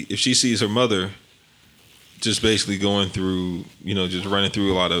she sees her mother just basically going through, just running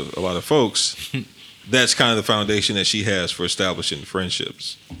through a lot of folks, that's kind of the foundation that she has for establishing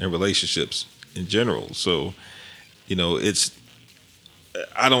friendships and relationships in general. So, I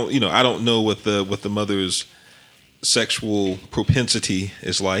don't know what the mother's sexual propensity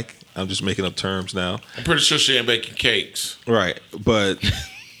is like. I'm just making up terms now. I'm pretty sure she ain't baking cakes. Right. But,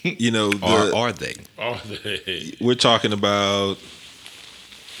 Are they? Are they? We're talking about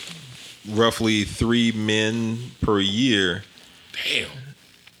roughly 3 men per year.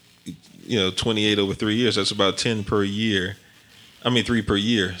 Damn. 28 over 3 years. That's about 10 per year. I mean, 3 per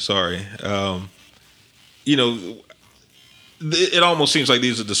year. Sorry. It almost seems like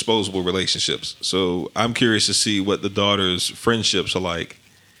these are disposable relationships. So I'm curious to see what the daughter's friendships are like,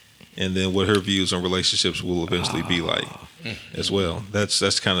 and then what her views on relationships will eventually be like as well.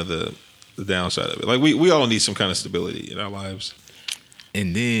 That's kind of the downside of it. Like we all need some kind of stability in our lives.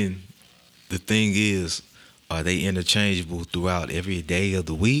 And then the thing is, are they interchangeable throughout every day of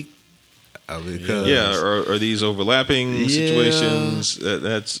the week? Because are these overlapping situations?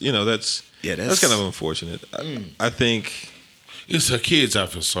 That's kind of unfortunate. I think it's her kids I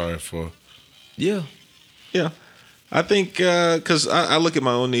feel sorry for. Yeah. I think because I look at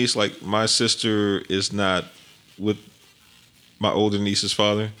my own niece, like my sister is not with my older niece's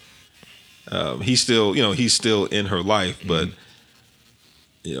father. He's still in her life, but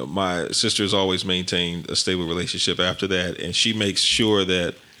my sister has always maintained a stable relationship after that, and she makes sure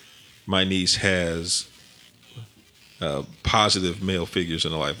that my niece has positive male figures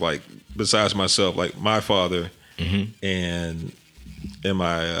in her life. Like besides myself, like my father and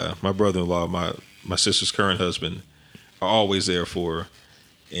my brother-in-law, my sister's current husband, are always there for her,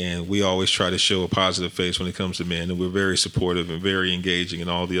 and we always try to show a positive face when it comes to men, and we're very supportive and very engaging in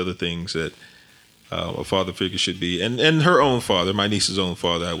all the other things that a father figure should be. And her own father, my niece's own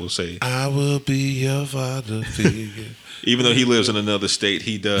father, I will say, I will be your father figure. Even though he lives in another state,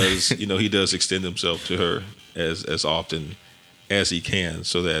 he does he does extend himself to her as often as he can,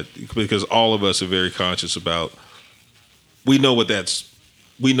 so that because all of us are very conscious about, we know what that's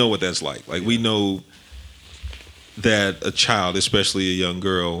like. Like we know that a child, especially a young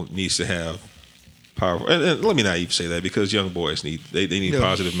girl, needs to have powerful. And let me not even say that, because young boys need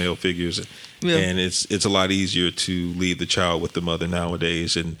positive male figures, and it's a lot easier to leave the child with the mother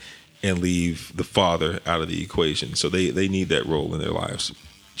nowadays, and leave the father out of the equation. So they need that role in their lives.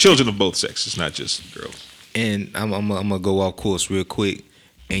 Children of both sexes, not just girls. And I'm gonna go off course real quick.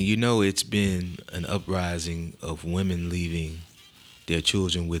 And it's been an uprising of women leaving their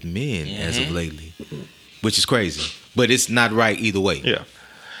children with men as of lately, which is crazy. But it's not right either way. Yeah,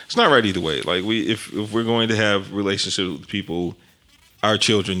 it's not right either way. Like if we're going to have relationships with people, our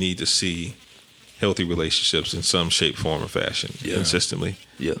children need to see healthy relationships in some shape, form, or fashion consistently.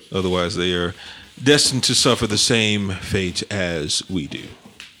 Yeah. Otherwise, they are destined to suffer the same fate as we do.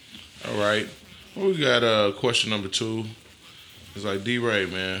 All right. Well, we got question number 2. It's like, D-Ray,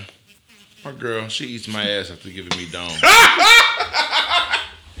 man, my girl, she eats my ass after giving me dome.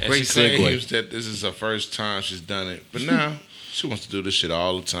 And Great she claims segue. that this is her first time she's done it. But now, she wants to do this shit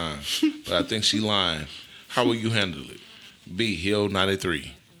all the time. But I think she lying. How will you handle it? B, Hill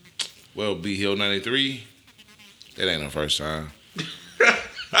 93. Well, B, Hill 93, that ain't her first time.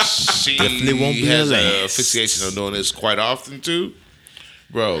 She Definitely won't be has her a last. fixation on doing this quite often, too.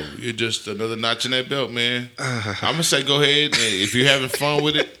 Bro, you're just another notch in that belt, man. I'm going to say go ahead, and if you're having fun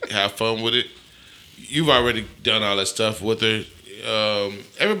with it, have fun with it. You've already done all that stuff with her.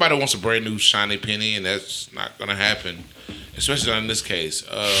 Everybody wants a brand new shiny penny, and that's not going to happen, especially not in this case.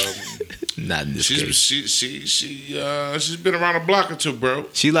 Not in this case. She's been around a block or two, bro.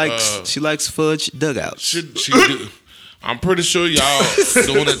 She likes fudge dugouts. She do. I'm pretty sure y'all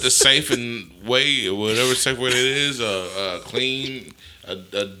doing it the safe and way, or whatever safe way it is, clean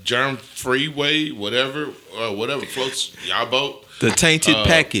a germ-free way, whatever floats y'all boat. The tainted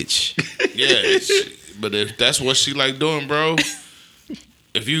package. Yeah, but if that's what she like doing, bro,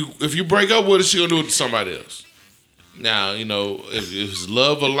 if you break up with her, she gonna do it to somebody else. Now, if it's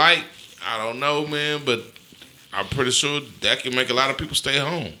love or like, I don't know, man, but I'm pretty sure that can make a lot of people stay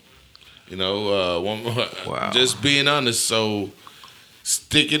home. Wow. Just being honest. So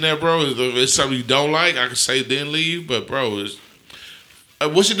stick in there, bro. If it's something you don't like, I can say then leave. But bro,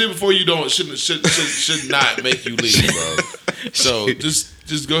 what you did before you don't should not make you leave, bro. So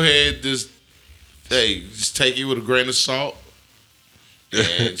just go ahead, just take it with a grain of salt.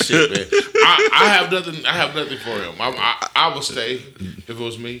 And shit, man. I have nothing. I have nothing for him. I would stay if it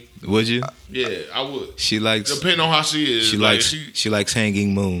was me. Would you? Yeah, I would. She likes. Depending on how she is. She likes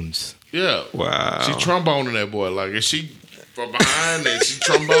hanging moons. Yeah. Wow. She tromboning that boy. Like, is she from behind and she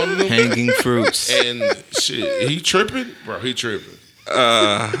tromboning him? Hanging fruits. And shit, he tripping? Bro, he tripping.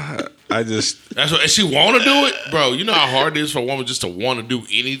 That's That's what, and she want to do it? Bro, you know how hard it is for a woman just to want to do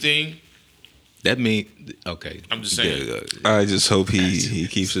anything? That mean okay. I'm just saying. I just hope he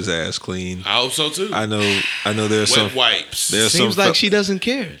keeps his ass clean. I hope so, too. I know there's Wet some wipes. there's Seems some like she doesn't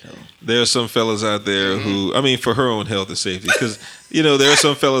care though. there are some fellas out there who, I mean, for her own health and safety, because there are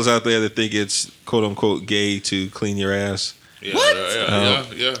some fellas out there that think it's quote unquote gay to clean your ass. Yeah, What?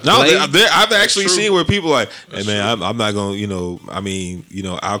 Yeah. No, Blade? I've actually true. seen where people are like, hey That's man, I'm not gonna,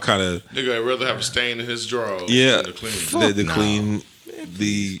 I'll kind of Nigga, I'd rather have a stain in his drawers yeah, than to clean. to clean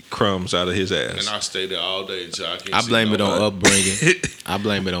the crumbs out of his And ass. I'll stay there all day until I can't I see blame it on nobody. upbringing. I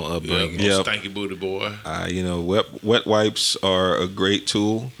blame it on upbringing. Yeah, Yep. stanky booty boy. Wet wipes are a great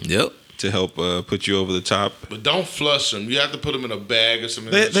tool Yep. to help put you over the top. But don't flush them. You have to put them in a bag or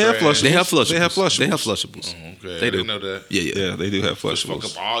something. They have flushables. They have flushables. They have flushables. They have flushables. Okay, They I do. didn't know that. Yeah. Yeah, they do have Just fuck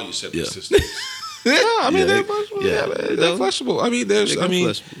flushables. up all your septic Yeah. systems. Yeah, I mean Yeah, they're they- flushable. yeah. Yeah, they're flushable. I mean,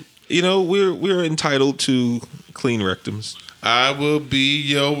 we're entitled to clean rectums. I will be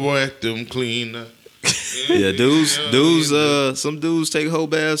your rectum cleaner. Yeah, some dudes take whole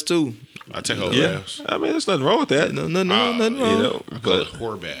baths too. I take whole Yeah, baths. I mean, there's nothing wrong with that. No, nothing wrong. I call But it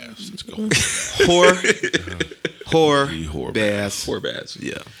whore baths. Let's go. Whore baths. poor bads.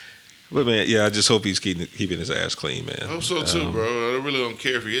 Yeah. But man, yeah, I just hope he's keeping his ass clean, man. I hope so too, bro. I really don't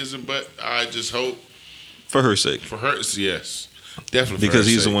care if he isn't, but I just hope For her sake, for her, yes, definitely because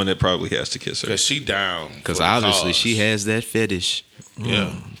he's the one that probably has to kiss her. Because she down. Because for the obviously cause. she has that fetish.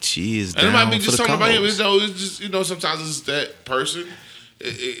 Yeah. She is And it down might be for just the something about him. cause. It's just sometimes it's that person.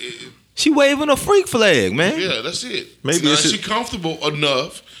 She waving a freak flag, man. Yeah, that's it. Maybe now, it's she comfortable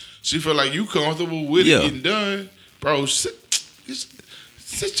enough. She feel like you comfortable with Yeah. it getting done, bro. Sit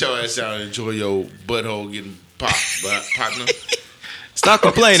your ass down and enjoy your butthole getting popped, partner. Stop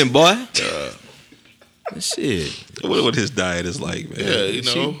complaining, boy. Shit. I wonder what his diet is like, man.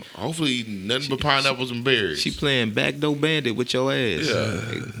 Yeah, hopefully nothing but pineapples and berries. She playing backdoor bandit with your ass.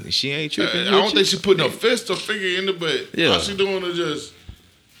 Yeah. She ain't tripping. I don't think she putting her fist or finger in it, but Yeah. all she doing is just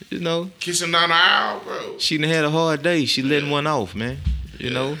kissing down the aisle, bro. she done had a hard day. She letting one off, man.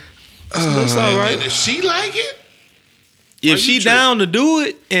 That's all right. And if she like it, If Are she you down to do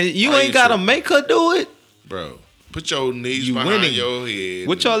it, and you Are ain't you gotta tripping? make her do it, bro, put your knees You behind winning. your head.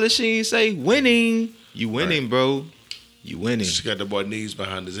 what y'all let she say? Winning. You winning, bro. You winning. She got the boy knees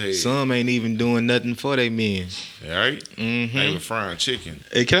behind his head. Some ain't even doing nothing for they men. All right? Mm-hmm. Not even frying chicken.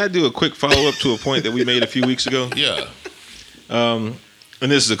 Hey, can I do a quick follow up to a point that we made a few weeks ago? Yeah.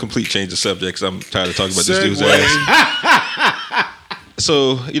 And this is a complete change of subject because I'm tired of talking about this dude's Segue. ass.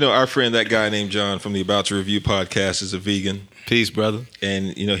 So, our friend, that guy named John from the About to Review podcast, is a vegan. Peace, brother.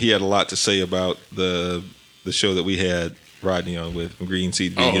 And, he had a lot to say about the show that we had Rodney on with Green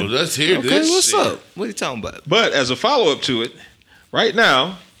Seed Oh, Vegan. let's hear Okay, this. what's shit. up? What are you talking about? But as a follow up to it, right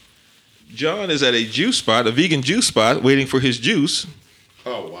now, John is at a juice spot, a vegan juice spot, waiting for his juice.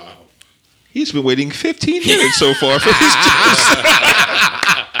 Oh, wow. He's been waiting 15 minutes so far for his juice.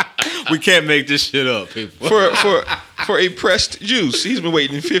 We can't make this shit up, people. for a pressed juice. He's been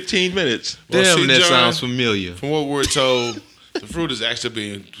waiting 15 minutes. Well, Damn, see, that John, sounds familiar. From what we're told, the fruit is actually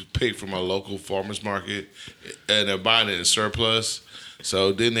being picked from a local farmer's market, and they're buying it in surplus.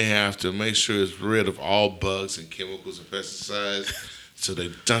 So then they have to make sure it's rid of all bugs and chemicals and pesticides. So they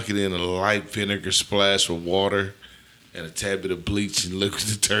dunk it in a light vinegar splash with water and a tad bit of bleach and liquid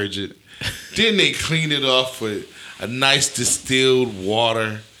detergent. Then they clean it off with a nice distilled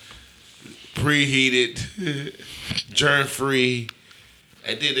water, preheated, germ-free.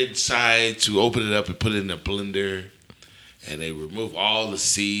 And then they decide to open it up and put it in a blender. And they remove all the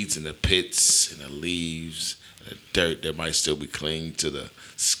seeds and the pits and the leaves and the dirt that might still be clinging to the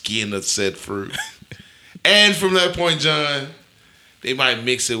skin of said fruit. And from that point, John, they might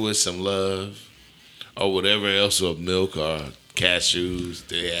mix it with some love or whatever else, or milk or cashews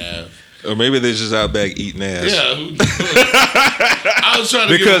they have. Or maybe they're just out back eating ass. Yeah, I was trying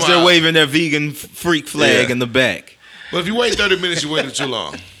to Because give they're them waving their vegan freak flag Yeah. in the back. But if you wait 30 minutes, you waited too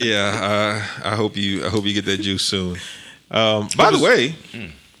long. Yeah, I hope you get that juice soon. By the way,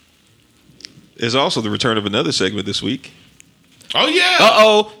 there's also the return of another segment this week. Oh yeah.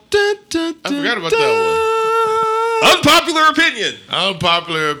 Uh-oh. I forgot about that Unpopular opinion. one.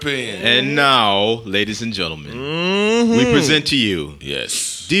 Unpopular opinion. And now, ladies and gentlemen, we present to you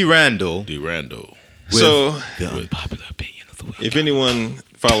Yes. D. Randall. D. Randall. with So, the unpopular opinion of the week. if anyone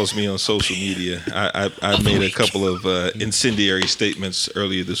follows me on social media, I made a couple of incendiary statements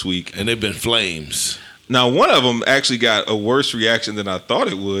earlier this week. And they've been flames. Now, one of them actually got a worse reaction than I thought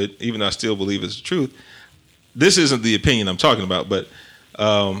it would, even though I still believe it's the truth. This isn't the opinion I'm talking about, but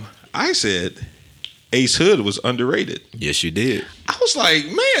I said Ace Hood was underrated. Yes, you did. I was like,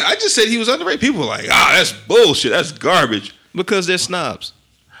 man, I just said he was underrated. People were like, that's bullshit. That's garbage. Because they're snobs.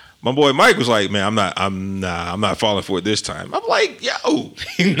 My boy Mike was like, man, I'm not falling for it this time. I'm like, yo,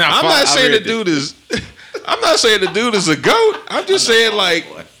 I'm not saying the dude is a goat. I'm just saying, like,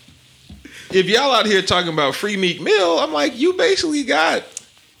 if y'all out here talking about free Meek Mill, I'm like, you basically got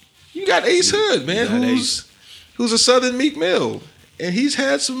Ace Hood, man, who's a Southern Meek Mill, and he's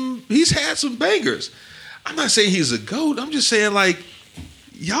had some bangers. I'm not saying he's a goat. I'm just saying, like,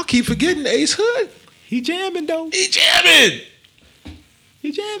 y'all keep forgetting Ace Hood. He jamming, though. He jamming.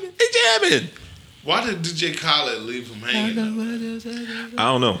 He jamming. He jamming. Why did DJ Khaled leave him hanging? I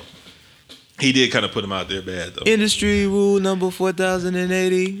don't know. He did kind of put him out there bad though. Industry rule number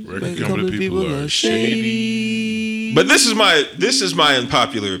 4080. Record company people are shady. But this is my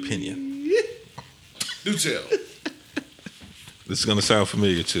unpopular opinion. Do tell. This is gonna sound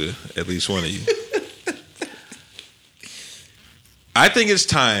familiar to at least one of you. I think it's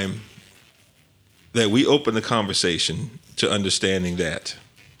time that we open the conversation to understanding that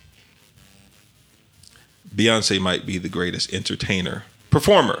Beyonce might be the greatest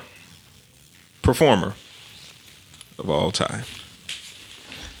performer of all time.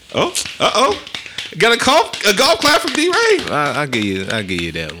 Got a golf clap from D-Ray. I give you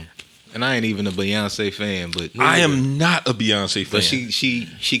that one. And I ain't even a Beyonce fan, but I am not a Beyonce fan. But she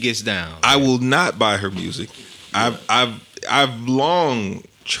gets down. I will not buy her music. I've long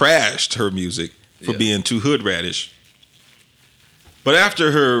trashed her music for being too hood radish. But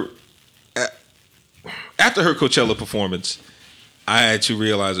after her Coachella performance, I had to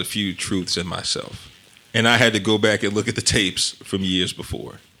realize a few truths in myself. And I had to go back and look at the tapes from years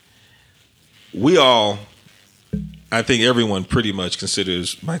before. I think everyone pretty much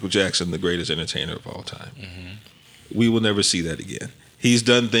considers Michael Jackson the greatest entertainer of all time. Mm-hmm. We will never see that again. He's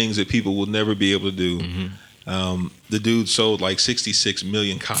done things that people will never be able to do. Mm-hmm. The dude sold like 66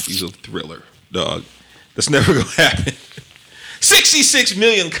 million copies of Thriller, dog. That's never going to happen. 66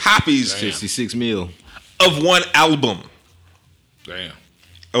 million copies. 66 mil. Of one album. Damn.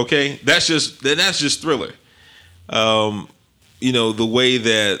 Okay? That's just Thriller. The way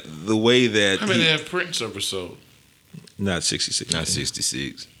that How many have Prince ever sold? Not 66 Not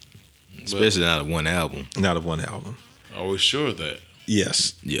 66. Especially not of one album. Not of one album. Are we sure of that?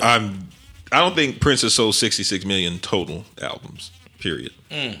 Yes. Yeah. I don't think Prince has sold 66 million total albums. Period.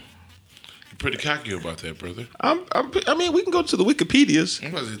 You're pretty cocky about that, brother. I mean, we can go to the Wikipedias. I'm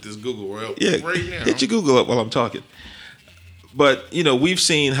about to hit this Google right now. Hit your Google up while I'm talking. But, we've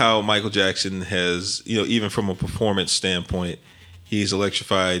seen how Michael Jackson has, even from a performance standpoint, he's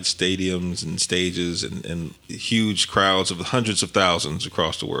electrified stadiums and stages and huge crowds of hundreds of thousands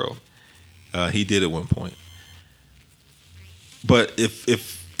across the world. He did at one point. But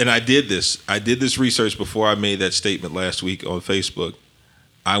and I did this research before I made that statement last week on Facebook.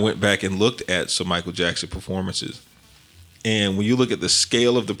 I went back and looked at some Michael Jackson performances. And when you look at the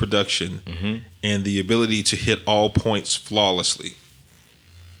scale of the production and the ability to hit all points flawlessly,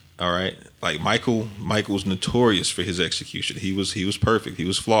 all right, like Michael's notorious for his execution. He was perfect. He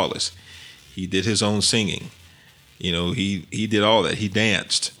was flawless. He did his own singing. He did all that. He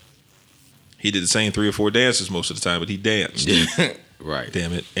danced. He did the same 3 or 4 dances most of the time, but he danced. Right.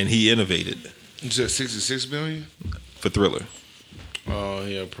 Damn it. And he innovated. You said 66 million? For Thriller. Oh,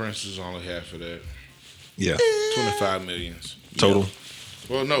 yeah. Prince is only half of that. Yeah. 25 millions. Total.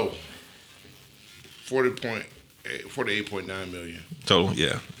 Well, no. 48.9 million. Total,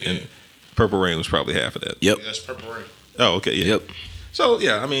 yeah. And Purple Rain was probably half of that. Yep. That's Purple Rain. Oh, okay, yeah. Yep. So,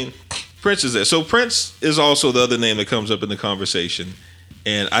 yeah, I mean, Prince is there. So Prince is also the other name that comes up in the conversation.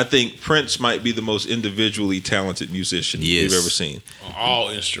 And I think Prince might be the most individually talented musician we've ever seen. All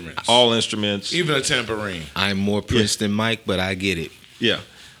instruments. All instruments. Even a tambourine. I'm more Prince than Mike, but I get it. Yeah.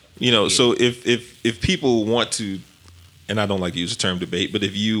 So if people want to, and I don't like to use the term debate, but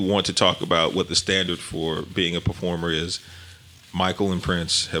if you want to talk about what the standard for being a performer is, Michael and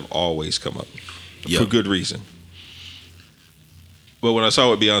Prince have always come up for good reason. But when I saw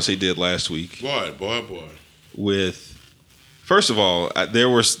what Beyonce did last week, with first of all, there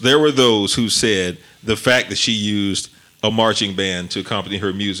were those who said the fact that she used a marching band to accompany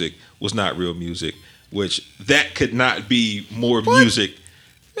her music was not real music, which that could not be more music.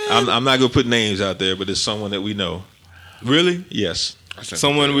 I'm not gonna put names out there, but it's someone that we know. Really? Yes.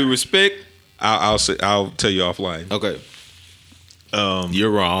 Someone we respect? I'll tell you offline. Okay.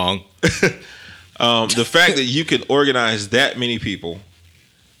 You're wrong. The fact that you can organize that many people,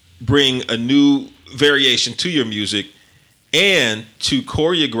 bring a new variation to your music, and to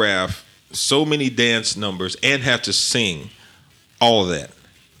choreograph so many dance numbers and have to sing all of that.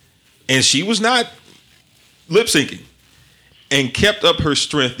 And she was not lip syncing and kept up her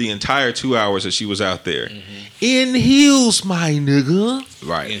strength the entire 2 hours that she was out there. In heels, my nigga.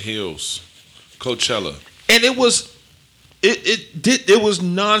 Right. In heels. Coachella. And it was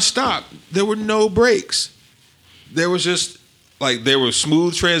nonstop. There were no breaks. There was just there were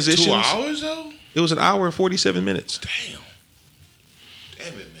smooth transitions. 2 hours though? It was an hour and 47 minutes. Damn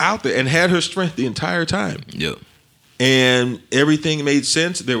it, man. Out there and had her strength the entire time. Yep. And everything made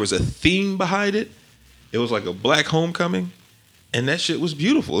sense. There was a theme behind it. It was like a black homecoming. And that shit was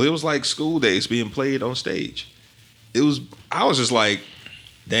beautiful. It was like school days being played on stage. I was just like,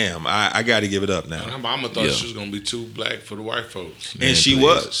 damn, I got to give it up now. My mama thought she was gonna be too black for the white folks, and she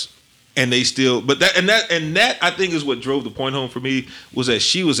was. And they still, but that I think is what drove the point home for me was that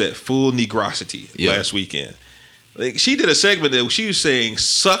she was at full negrosity last weekend. Like she did a segment that she was saying,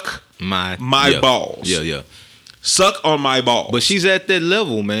 "Suck my balls." Yeah. Suck on my balls. But she's at that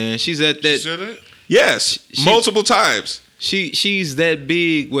level, man. She's at that. She said that? Yes, multiple times. She's that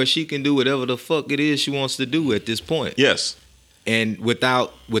big where she can do whatever the fuck it is she wants to do at this point. Yes. And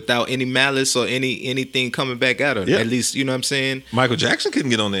without any malice or anything coming back at her. Yeah. At least, you know what I'm saying? Michael Jackson couldn't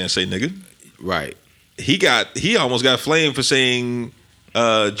get on there and say nigga. Right. He almost got flamed for saying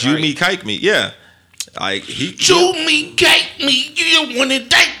Jew me, kike me. Yeah. Like Jew me, kike me, you don't wanna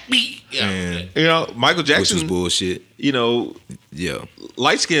date me. Yeah. Michael Jackson, which was bullshit.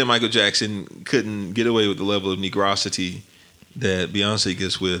 Light skinned Michael Jackson couldn't get away with the level of negrosity that Beyonce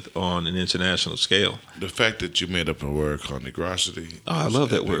gets with on an international scale. The fact that you made up a word called negrosity. Oh, I love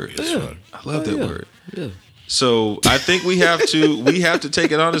that word. Yeah. I love that word. Yeah. So I think we have to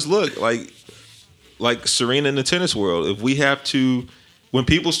take an honest look, like Serena in the tennis world. If we have to, when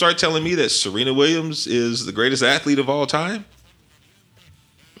people start telling me that Serena Williams is the greatest athlete of all time,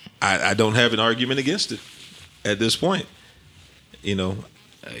 I don't have an argument against it at this point.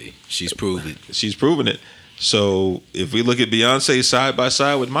 Hey, she's proved it. She's proven it. So if we look at Beyonce side by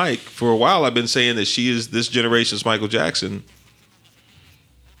side with Mike, for a while I've been saying that she is this generation's Michael Jackson.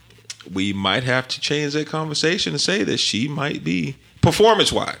 We might have to change that conversation and say that she might be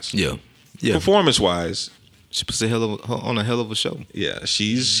performance-wise. Yeah. Performance-wise, she puts on a hell of a show. Yeah,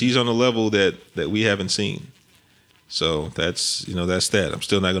 she's on a level that we haven't seen. So that's that. I'm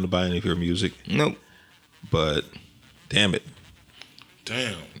still not going to buy any of her music. Nope. But damn it.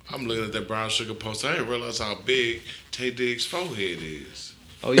 Damn. I'm looking at that brown sugar poster. I didn't realize how big Tay Diggs' forehead is.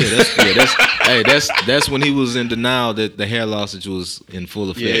 Oh that's when he was in denial that the hair lossage was in full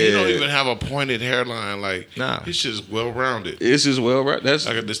effect. Yeah, he don't even have a pointed hairline. Nah, his shit is well rounded. It's just well rounded. That's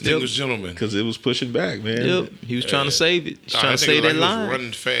like a distinguished gentleman. Because it was pushing back, man. Yep, he was trying to save it. He's trying to save that line. He was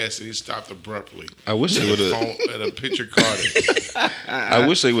running fast and he stopped abruptly. I wish they would have at a picture card. I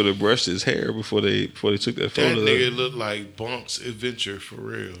wish they would have brushed his hair before they took that photo. That nigga looked like Bunk's Adventure for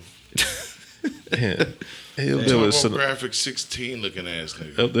real. Yeah. There was graphic 16 looking ass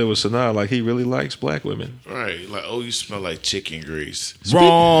nigga. Up there with Sanaa, like he really likes black women. Right. Like, oh, you smell like chicken grease.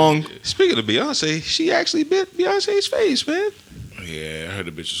 Wrong. Speaking of Beyonce, she actually bit Beyonce's face, man. Yeah, I heard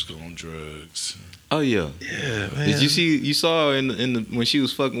the bitch was going on drugs. Oh yeah. Yeah, man. Did you saw her in the when she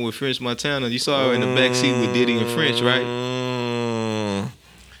was fucking with French Montana? You saw her in the backseat with Diddy and French, right?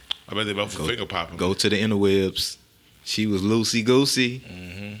 I bet they both were finger popping. Go to the interwebs. She was loosey goosey.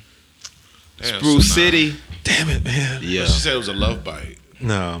 Mm-hmm. Spruce City. Damn it, man. Yeah. But she said it was a love bite.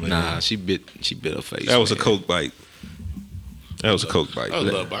 No, man. Nah, she bit her face. That was a coke bite. That was a coke bite. I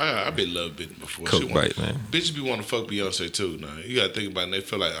love bite. I've been love bitten before. Coke bite, man. Bitches be wanting to fuck Beyonce too. Now you gotta think about it. They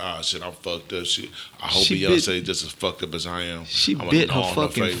feel like, shit, I'm fucked up. I hope Beyonce just as fucked up as I am. She bit her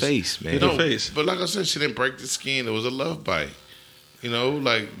fucking face, man. Bit her face. But like I said, she didn't break the skin. It was a love bite. You know,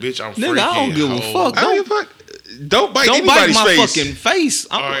 like, bitch, I'm Nigga, freaky. I don't give a hoe. fuck. I don't give a fuck. Don't bite Don't bite anybody's my face. fucking face.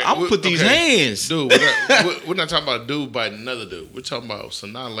 I'm All right, gonna put these hands. Dude, we're not talking about a dude biting another dude. We're talking about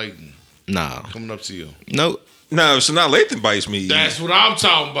Sanaa Lathan Nah. coming up to you. No. No, so now Lathan bites me. That's what I'm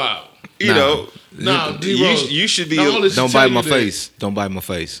talking about. You know, No, D-Rose. you should be. No, listen, Don't tell bite you my that. face. Don't bite my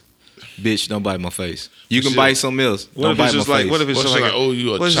face. Bitch, don't bite my face. You can Shit. bite something else. What Don't if bite it's my just like? face. What if it's What's just like? oh,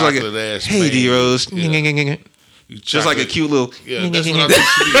 you a what if it's like chocolate ass Hey, man. D-Rose. Yeah. You Just like a chocolate- cute little. Yeah, that's what I think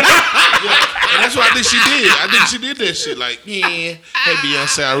she did. Yeah, and that's what I think she did. I think she did that shit. Like, yeah, hey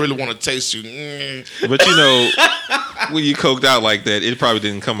Beyonce, I really want to taste you. But you know, when you coked out like that, it probably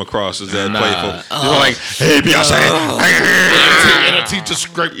didn't come across as that playful. You were like, hey Beyonce. And her teeth just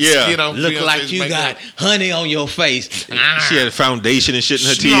scrape the Yeah. skin off Look Beyonce's like you makeup. got honey on your face. She had foundation and shit in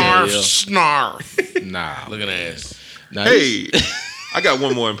her Snarf, teeth. snarf. Nah. Looking ass. Nah, Hey, I got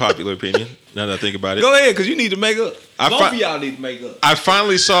one more unpopular opinion. Now that I think about it, Go ahead, cause you need to make up. I Both fi- of y'all need to make up. I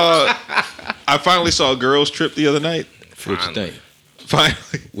finally saw Girls Trip the other night. What you think? Finally.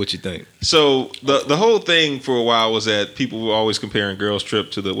 What you think? So the whole thing for a while was that people were always comparing Girls Trip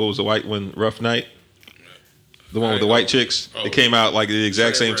to the, what was the white one, Rough Night? The one with the white chicks. Oh. It came out like at the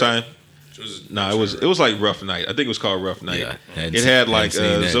exact same time. No, No, it was like Rough Night. I think it was called Rough Night. Yeah, hadn't it seen- had like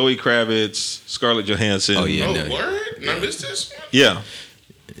hadn't seen that. Zoe Kravitz, Scarlett Johansson. Oh, yeah. Oh, no. word? No, I missed this one? Yeah.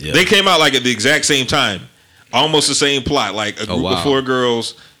 Yeah. They came out like at the exact same time. Almost the same plot. Like a group wow. of 4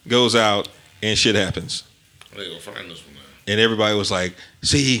 girls goes out and shit happens. They gonna find this one now. And everybody was like,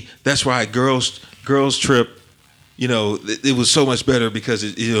 see, that's right, girls Trip, you know, it was so much better because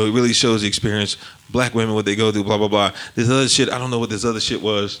it, you know, it really shows the experience. Black women, what they go through, blah, blah, blah. This other shit, I don't know what this other shit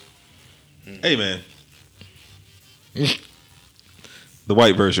was. Hey, man. The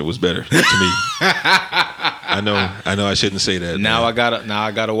white version was better to me. I know I shouldn't say that. Now man.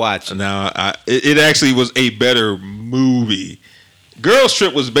 I gotta watch. It actually was a better movie. Girls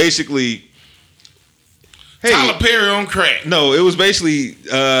Trip was basically, hey, Tyler Perry on crack. no, it was basically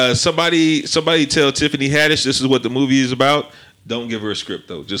somebody tell Tiffany Haddish this is what the movie is about. Don't give her a script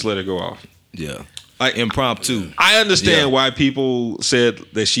though. Just let her go off. Yeah. Like Impromptu. I understand Yeah. why people said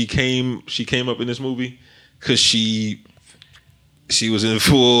that she came up in this movie because she was in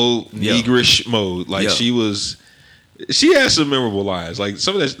full Yeah. negrish mode. Like Yeah. she had some memorable lines. Like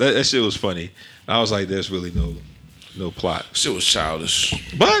some of that shit was funny. I was like, there's really no plot. Shit was childish.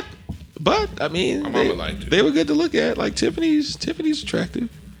 But I mean, My mama liked it. they were good to look at. Like Tiffany's attractive.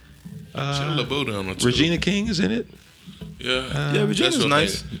 She had a little booty on her too. Regina King is in it. Yeah. Yeah, Regina's That's what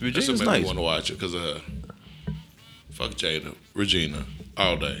nice. made- Regina's that's what made nice. me want to watch it because of her. Fuck Jada. Regina.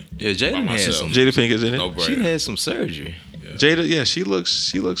 All day. Yeah, By Jada had myself. some. Jada Pinkett is in it. No She brainer. had some surgery. Jada, yeah, she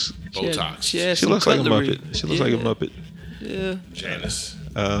looks. Botox. She had She some looks like a cutlery. Muppet. She looks like a Muppet. Yeah. Janice.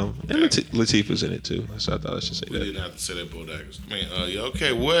 And Latifah's in it too. So I thought I should say We that. didn't have to say that Botox. I mean, yeah,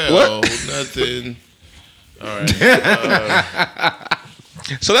 okay, well, What? nothing. All right.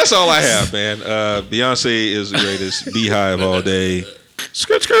 So that's all I have, man. Beyonce is the greatest. Beehive all day.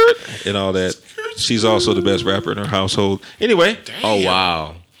 Skirt, and all that. She's also the best rapper in her household. Anyway, Oh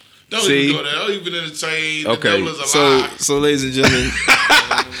wow. Don't See? even go there. Don't even entertain. The Okay. devil is a lie. So ladies and gentlemen,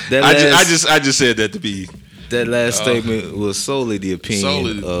 that I just said that to be. that last statement was solely the opinion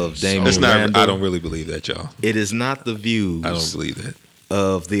Solely- of Damon That's not. Randall. I don't really believe that, y'all. It is not the views I don't believe that.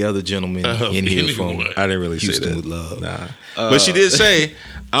 of the other gentleman in here from anyone. I didn't really Houston say that. with love. Nah. But she did say,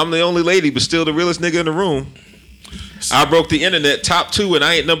 "I'm the only lady, but still the realest nigga in the room." I broke the internet top 2, and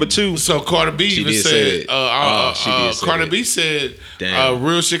I ain't number 2. So Cardi B She even did say said, it. She did say Cardi it. B said, Damn.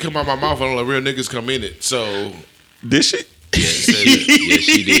 real shit come out my mouth, and only real niggas come in it. So Did she? yeah, said that. Yes,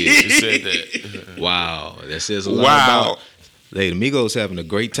 she did. She said that. Wow, that says a lot Wow. about. Lady Migos having a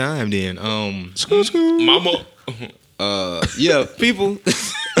great time. Then, Mama. yeah, people.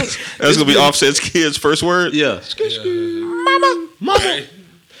 That's gonna be Offset's kid's first word. Yeah, Mama.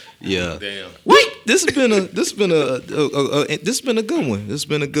 yeah. Damn. Wait, this has been a good one. This has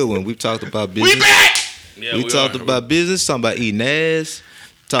been a good one. We've talked about business. We back. Yeah, we talked are. about business. Talking about eating ass.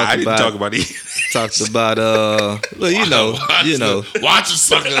 Talked I didn't about talk about it. talked about well, you know, Watch a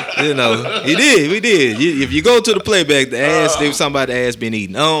sucker. we did. If you go to the playback, the ass, they was talking about the ass being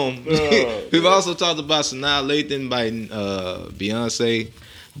eaten. We've also talked about Sanaa Lathan biting Beyonce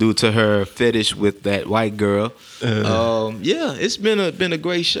due to her fetish with that white girl. Yeah, it's been a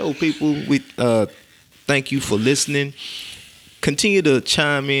great show, people. We thank you for listening. Continue to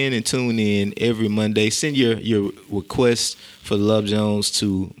chime in and tune in every Monday. Send your requests for Love Jones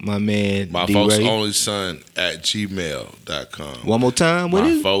to my man My D. folks Ray. only son at gmail.com. One more time, what My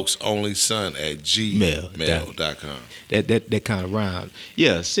is folks only son at gmail.com. that kind of rhyme?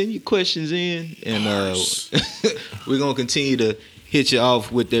 Yeah, send your questions in, and Bars. we're gonna continue to hit you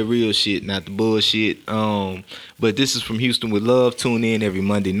off with that real shit, not the bullshit. But this is From Houston with Love. Tune in every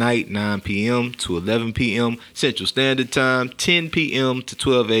Monday night, 9 p.m. to 11 p.m. Central Standard Time, 10 p.m. to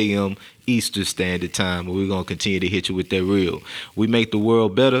 12 a.m. Eastern Standard Time, where we're going to continue to hit you with that real. We make the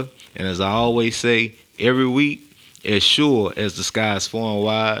world better, and as I always say, every week, as sure as the sky is far and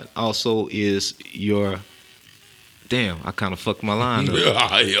wide, also is your... Damn, I kind of fucked my line up.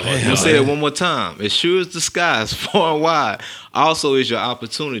 I'll say it one more time. As sure as the sky is far and wide, also is your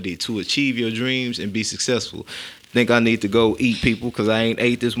opportunity to achieve your dreams and be successful. Think I need to go eat, people, because I ain't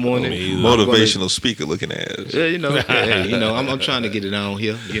ate this morning. Motivational speaker looking ass. Yeah, I'm trying to get it on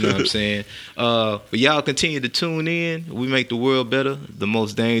here. You know what I'm saying? But y'all continue to tune in. We make the world better. The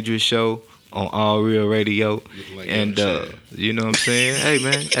most dangerous show on All Real Radio. And you know what I'm saying? Hey,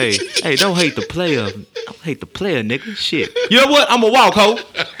 man. Hey, don't hate the player. Don't hate the player, nigga. Shit. You know what? I'm a walk, ho.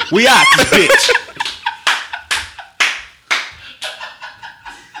 We out this bitch.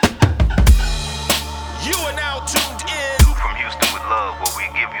 You are now tuned in From Houston with Love, where we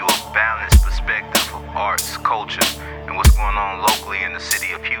give you a balanced perspective of arts, culture, and what's going on locally in the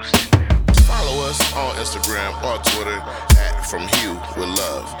city of Houston. Follow us on Instagram or Twitter at From You with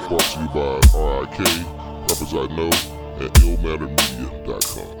Love. Brought to you by RIK, Rappers I Know, and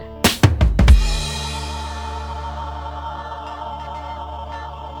illmattermedia.com.